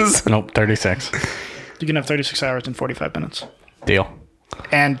 hours? Nope, 36. You can have 36 hours and 45 minutes. Deal.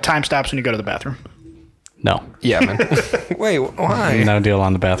 And time stops when you go to the bathroom. No. Yeah, man. Wait, why? No deal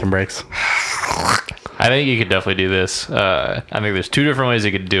on the bathroom breaks. I think you could definitely do this. I think there's two different ways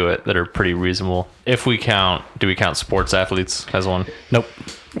you could do it that are pretty reasonable. If we count, do we count sports athletes as one? Nope.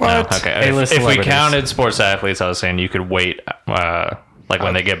 No. Okay. A-list If we celebrities. counted sports athletes, I was saying you could wait, like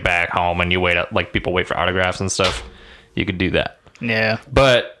when they get back home and you wait, like people wait for autographs and stuff. You could do that. Yeah.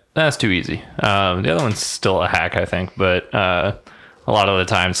 But that's too easy. The other one's still a hack, I think. But a lot of the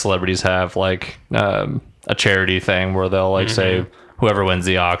time, celebrities have like a charity thing where they'll like say whoever wins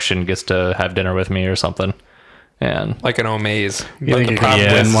the auction gets to have dinner with me or something. And Like an Omaze. You think you problem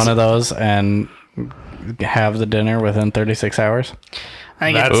could is- win one of those and have the dinner within 36 hours? I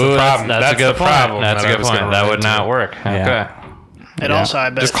think That's it, the problem. That's That's a good the point. problem That's a that I good was point. gonna That run would into. not work. Yeah. it also,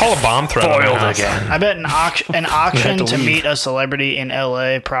 I bet. Just call a bomb threat on their house. I bet an auction to to leave. meet a celebrity in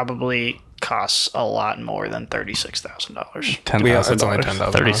LA probably costs a lot more than $36,000. It's only $10,000.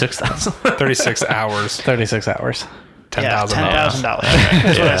 10,000. 36,000. 36 hours. 36 hours. Yeah, $10,000. $10,000.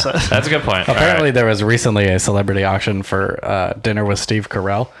 That's what I said. That's a good point. Apparently, All right. there was recently a celebrity auction for dinner with Steve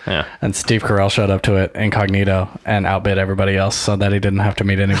Carell. Yeah. And Steve Carell showed up to it incognito and outbid everybody else so that he didn't have to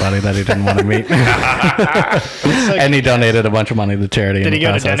meet anybody that he didn't want to meet. And he donated a bunch of money to charity. Did he go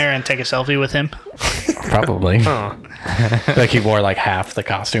to process. dinner and take a selfie with him? Probably. Like he wore like half the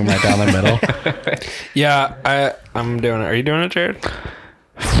costume right down the middle. Yeah, I'm doing it. Are you doing it, Jared?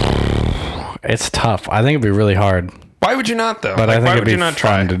 It's tough. I think it'd be really hard, Why would you not, though? but I Like, think why it'd would be you not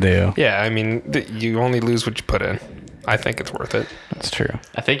try? fun to do. Yeah, I mean, you only lose what you put in. I think it's worth it. That's true.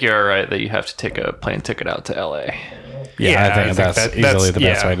 I think you're right that you have to take a plane ticket out to LA. Yeah, I think that's that- easily the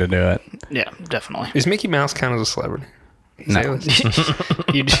best yeah. way to do it. Yeah, definitely. Is Mickey Mouse count as a celebrity? He's No. A-list.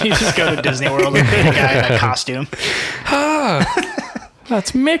 You just go to Disney World and meet a guy in a costume.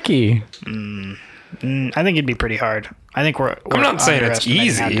 That's Mickey. I think it'd be pretty hard. I think we're I'm not saying it's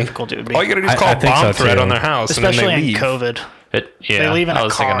underestimating how easy. difficult it would be. All you gotta do is I call a think bomb so, threat too. on their house, Especially and then they in leave. COVID. Yeah, leave in I a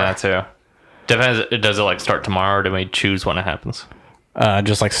was thinking car. that too. Depends. Does it like start tomorrow, or do we choose when it happens?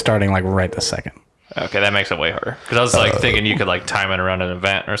 Just like starting like right this second. Okay, that makes it way harder. Because I was like thinking you could like time it around an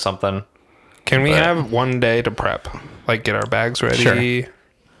event or something. Can we But- have one day to prep? Like get our bags ready? Sure.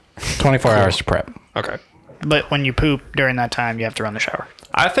 24 hours to prep. Okay. But when you poop during that time, you have to run the shower.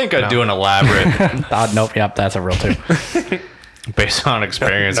 I think I'd do an elaborate, Nope. Yep. That's a real two. based on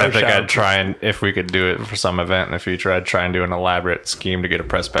experience. No I think shower. I'd try and if we could do it for some event in the future, I'd try and do an elaborate scheme to get a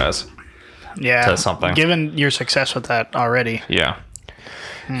press pass. Yeah. To something. Given your success with that already. Yeah,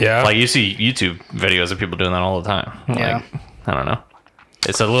 Yeah. like you see YouTube videos of people doing that all the time. Like, Yeah. I don't know.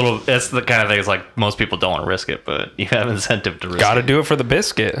 It's the kind of thing. It's like most people don't want to risk it, but you have incentive to risk Gotta it. do it for the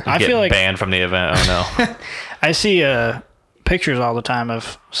biscuit. I Get feel like banned from the event. Oh no. I see pictures all the time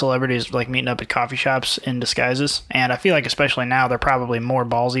of celebrities like meeting up at coffee shops in disguises, and I feel like especially now they're probably more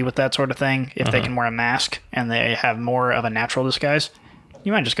ballsy with that sort of thing if they can wear a mask and they have more of a natural disguise.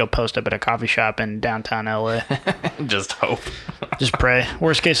 You might just go post up at a coffee shop in downtown LA. Just hope. Just pray.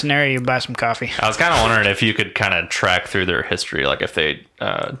 Worst case scenario, you buy some coffee. I was kind of wondering if you could kind of track through their history, like if they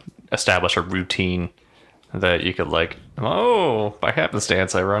establish a routine that you could like, oh, by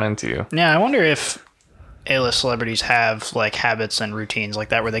happenstance, I run into you. Yeah, I wonder if A-list celebrities have like habits and routines like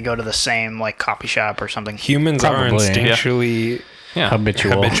that where they go to the same like coffee shop or something. Humans are Probably. instinctually Yeah.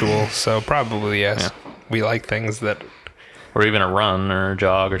 Habitual. so probably yes. Yeah. We like things that Or even a run or a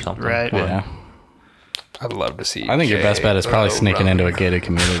jog or something. Right. Yeah. I'd love to see. I think your best bet is probably sneaking into a game. gated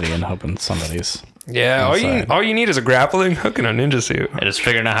community and hoping somebody's. Yeah, inside. all you need is a grappling hook and a ninja suit. And just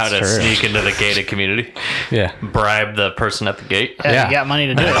figuring out how to Sure. sneak into the gated community, Yeah. bribe the person at the gate. Yeah, Yeah. you got money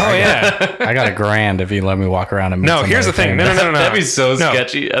to do it. Oh yeah. I got $1,000 if you let me walk around and meet No, here's the somebody thing. No, famous. no. That'd be so No.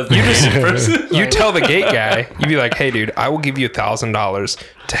 sketchy as the gated person. You tell the gate guy, you'd be like, "Hey, dude, I will give you $1,000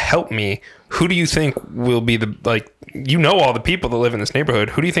 to help me. Who do you think will be the like? You know all the people that live in this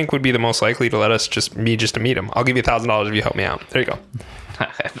neighborhood. Who do you think would be the most likely to let us just to meet them? I'll give you $1,000 if you help me out. There you go.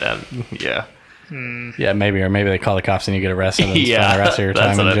 Yeah. Yeah, maybe. Or maybe they call the cops and you get arrested and spend the rest of your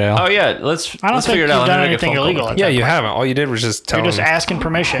That's time in what jail. Oh yeah, let's I don't let's think figure it you've out. Let done me make a anything phone call. illegal. Yeah, you haven't. All you did was just tell You're just them. asking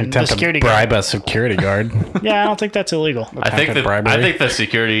permission. The Attempt security to bribe guard. a security guard. Yeah, I don't think that's illegal. I think Attempted that I bribery. think the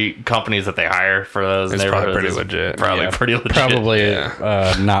security companies that they hire for those It's probably neighborhoods pretty is legit. Probably Yeah. pretty legit. Probably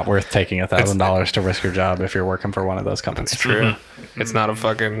Yeah. not worth taking $1,000 to risk your job if you're working for one of those companies. True. It's not a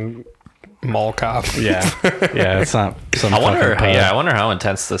fucking mall cop. Yeah, yeah, it's not some. I wonder. fucking Yeah, I wonder how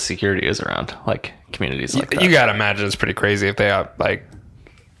intense the security is around like communities like that. You gotta imagine it's pretty crazy if they have like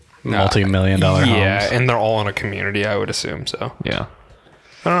multi-million-dollar yeah, homes. and they're all in a community. I would assume so. Yeah.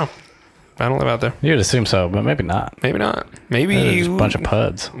 I don't know. I don't live out there. You'd assume so, but maybe not. Maybe not. Maybe There's a bunch of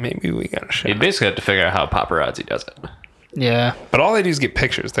puds. Maybe we got a shot. You'd basically have to figure out how paparazzi does it. Yeah. But all they do is get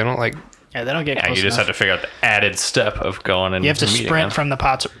pictures. They don't like. Yeah, they don't get Yeah, close you just enough. have to figure out the added step of going and You have to meeting sprint them. from the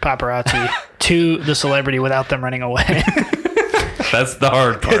paparazzi to the celebrity without them running away. That's the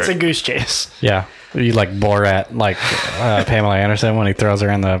hard part. It's a goose chase. Yeah. You like Borat, like Pamela Anderson when he throws her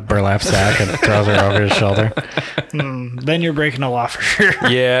in the burlap sack and throws her over his shoulder. Then you're breaking a law for sure.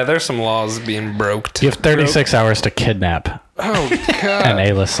 Yeah, there's some laws being broked. You have 36 hours to kidnap Oh God. an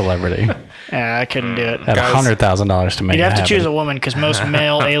A-list celebrity Yeah, I couldn't do it. at Guys, $100,000 to make You'd it have to happen. choose a woman because most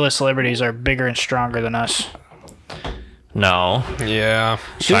male A-list celebrities are bigger and stronger than us. No. Yeah.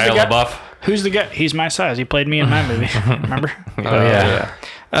 Shia the guy- LaBeouf. Who's the guy? He's my size. He played me in my movie. Remember? Oh,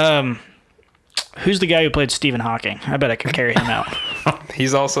 yeah. Who's the guy who played Stephen Hawking? I bet I could carry him out.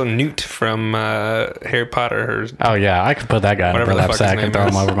 He's also Newt from Harry Potter. Or, Oh, yeah. I could put that guy in a Whatever the burlap fuck his sack and name throw him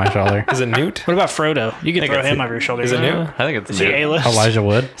is. over my shoulder. is it Newt? What about Frodo? You could throw it's- him over your shoulder. is it Newt? I think it's Is he new. A-list? Elijah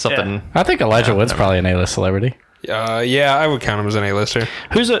Wood. Something. I think Elijah Wood's probably an A-list celebrity. Yeah, I would count him as an A-lister.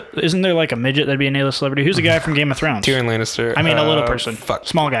 Isn't there like a midget that'd be an A-list celebrity? Who's the guy from Game of Thrones? Tyrion Lannister. I mean, a little person. Fuck.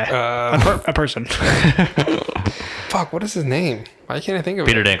 Small guy. A person. Fuck, what is his name? Why can't I think of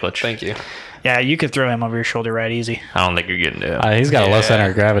Peter it? Dinklage. Thank you. Yeah, you could throw him over your shoulder right easy. I don't think you're getting to it. He's got a low Yeah. center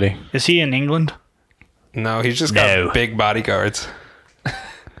of gravity. Is he in England? No, he's just got No. big bodyguards.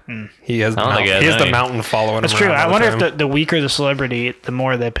 He has, the I don't think mountain, he has he has the any. mountain following That's him true. around I all wonder time. if the weaker the celebrity, the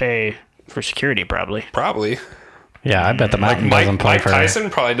more they pay for security, probably. Probably. Yeah, I bet the mountain Mike doesn't play for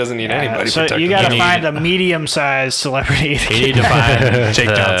Tyson probably doesn't need anybody So protecting you got to him. find a medium-sized celebrity. You need to find Jake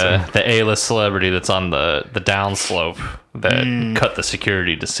Johnson. the A-list celebrity that's on the downslope that cut the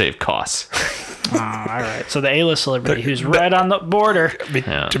security to save costs. Oh, all right. So the A-list celebrity who's right on the border.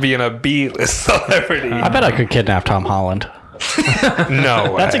 Yeah. To be in a B-list celebrity. I bet I could kidnap Tom Holland.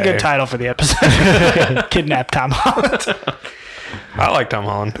 No That's a way. good title for the episode. Kidnap Tom Holland. I like Tom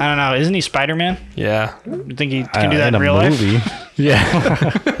Holland. I don't know. Isn't he Spider-Man? Yeah. You think he can do that in in a real life? movie. Yeah.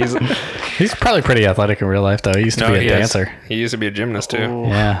 He's, He's probably pretty athletic in real life, though. He used to be a he is. dancer. He used to be a gymnast, too. Ooh.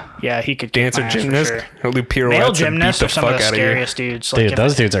 Yeah. Yeah, he could kick Dancer, my ass for gymnast. sure. He'll do pirouettes Male and beat gymnasts the are some of fuck the out of you. scariest dudes. Like Dude, if-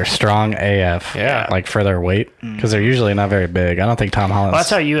 those dudes are strong AF. Yeah. Like for their weight. Because they're usually not very big. I don't think Tom Holland's. Well, that's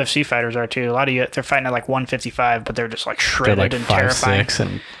how UFC fighters are too. A lot of they're fighting at like 155, but they're just like they're shredded like and 5'6" terrifying.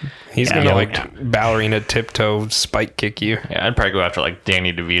 and He's Yeah. going to, Yeah. ballerina tiptoe spike kick you. Yeah, I'd probably go after like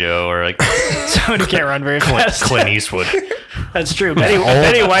Danny DeVito or like Someone who can't run very fast. Clint Eastwood. That's true.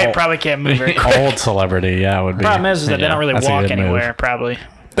 Betty White probably can't move very quick. old celebrity. Yeah, would be. Problem is that they don't really That's a walk good move. anywhere. Probably.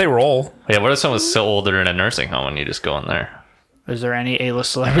 They roll. Yeah, what if someone's so old they're in a nursing home and you just go in there? Is there any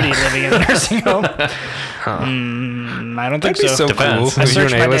A-list celebrity living in a nursing home? I don't think That'd be so Depends. cool. I If you're an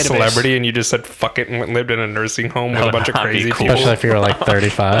searched my A-list database. celebrity and you just said fuck it and lived in a nursing home with a bunch of That'd be crazy cool. people. Especially if you were like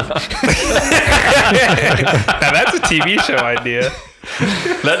 35. Now, that's a TV show idea.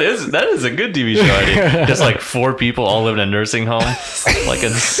 That is a good TV show idea. Just like 4 people all live in a nursing home, like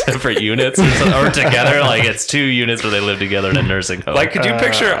in separate units or together. Like it's 2 units where they live together in a nursing home. Like, could you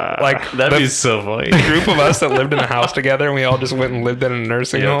picture that'd be so funny. group of us that lived in a house together and we all just went and lived in a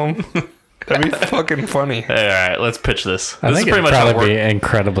nursing home? That'd be fucking funny. Hey, all right, let's pitch this. I This is think pretty it'd much how it probably works. be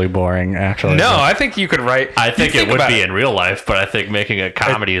incredibly boring, actually. No, I think you could write. I think it would about be in real life, but I think making a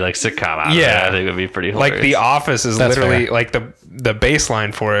comedy like sitcom out of it, Yeah. I think it would be pretty hilarious. Like The Office is That's literally fair. like the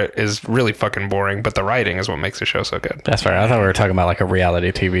baseline for it is really fucking boring, but the writing is what makes the show so good. That's fair. I thought we were talking about like a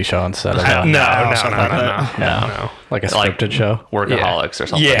reality TV show instead of No, something like that. no. like a Like- scripted show. Workaholics or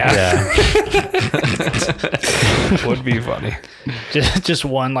something. Yeah, Yeah. would be funny. just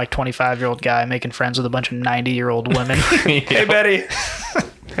one like 25-year-old guy making friends with a bunch of 90-year-old women. Hey, Betty.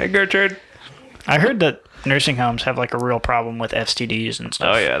 Hey, Gertrude. I heard that nursing homes have like a real problem with STDs and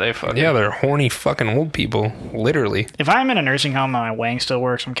stuff. Oh yeah, they fucking. Yeah, they're horny fucking old people, literally. If I'm in a nursing home and my wang still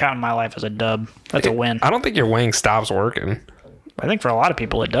works, I'm counting my life as a dub. That's a win. I don't think your wang stops working. I think for a lot of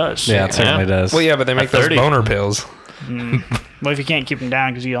people it does. Yeah, it certainly does. Well, yeah, but they make those 30. boner pills. Well, if you can't keep them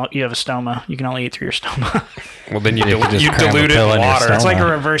down because you have a stoma, you can only eat through your stoma. Well, then you, You could just you cram a dilute it pill in in your water. stomach. It's like a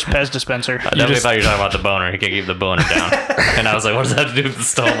reverse Pez dispenser. I definitely thought you were talking about the boner. He can't keep the boner down. And I was like, what does that have to do with the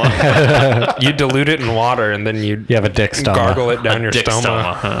stoma? You dilute it in water, and then you You have a dick stoma. gargle it down your Dick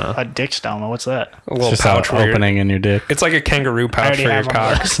stoma. huh? A dick stoma. What's that? A little It's just pouch an where you're- opening in your dick. It's like a kangaroo pouch already for your have one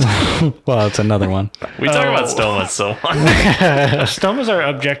cock. of Well, it's another one. We talk about Oh. stomas so much. Stomas are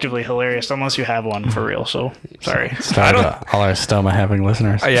objectively hilarious unless you have one for real. So sorry. Sorry to all our stoma having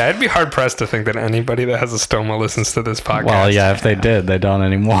listeners. Yeah, I'd be hard pressed to think that anybody that has a stoma listens to this podcast. Well, yeah, if they did, they don't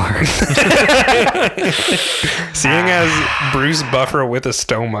anymore. Seeing as Bruce Buffer with a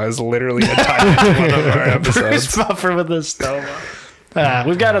stoma is literally a title to one of our episodes. Buffer with a stoma.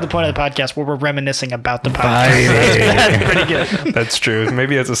 We've got to the point of the podcast where we're reminiscing about the podcast. Bye. That's pretty good. That's true.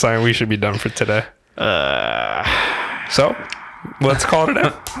 Maybe it's a sign we should be done for today. So let's call it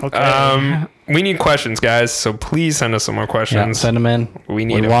out. Okay. We need questions, guys. So please send us some more Yeah, questions. send them in. We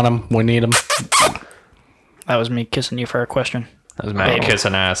need 'em. want them. We need them. That was me kissing you for a question. That was Matt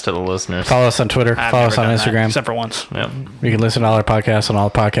kissing ass to the listeners. Follow us on Twitter. I've Follow us never on done that, Instagram. except for once. Yep. You can listen to all our podcasts on all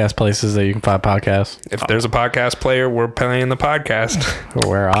the podcast places that you can find podcasts. If there's a podcast player, we're playing the podcast.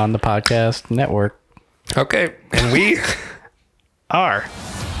 We're on the podcast network. Okay. And we... R.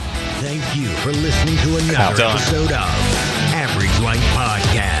 Thank you for listening to another Done. episode of Average Life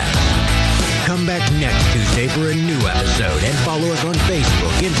Podcast. Come back next Tuesday for a new episode and follow us on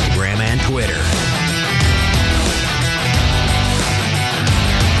Facebook, Instagram, and Twitter.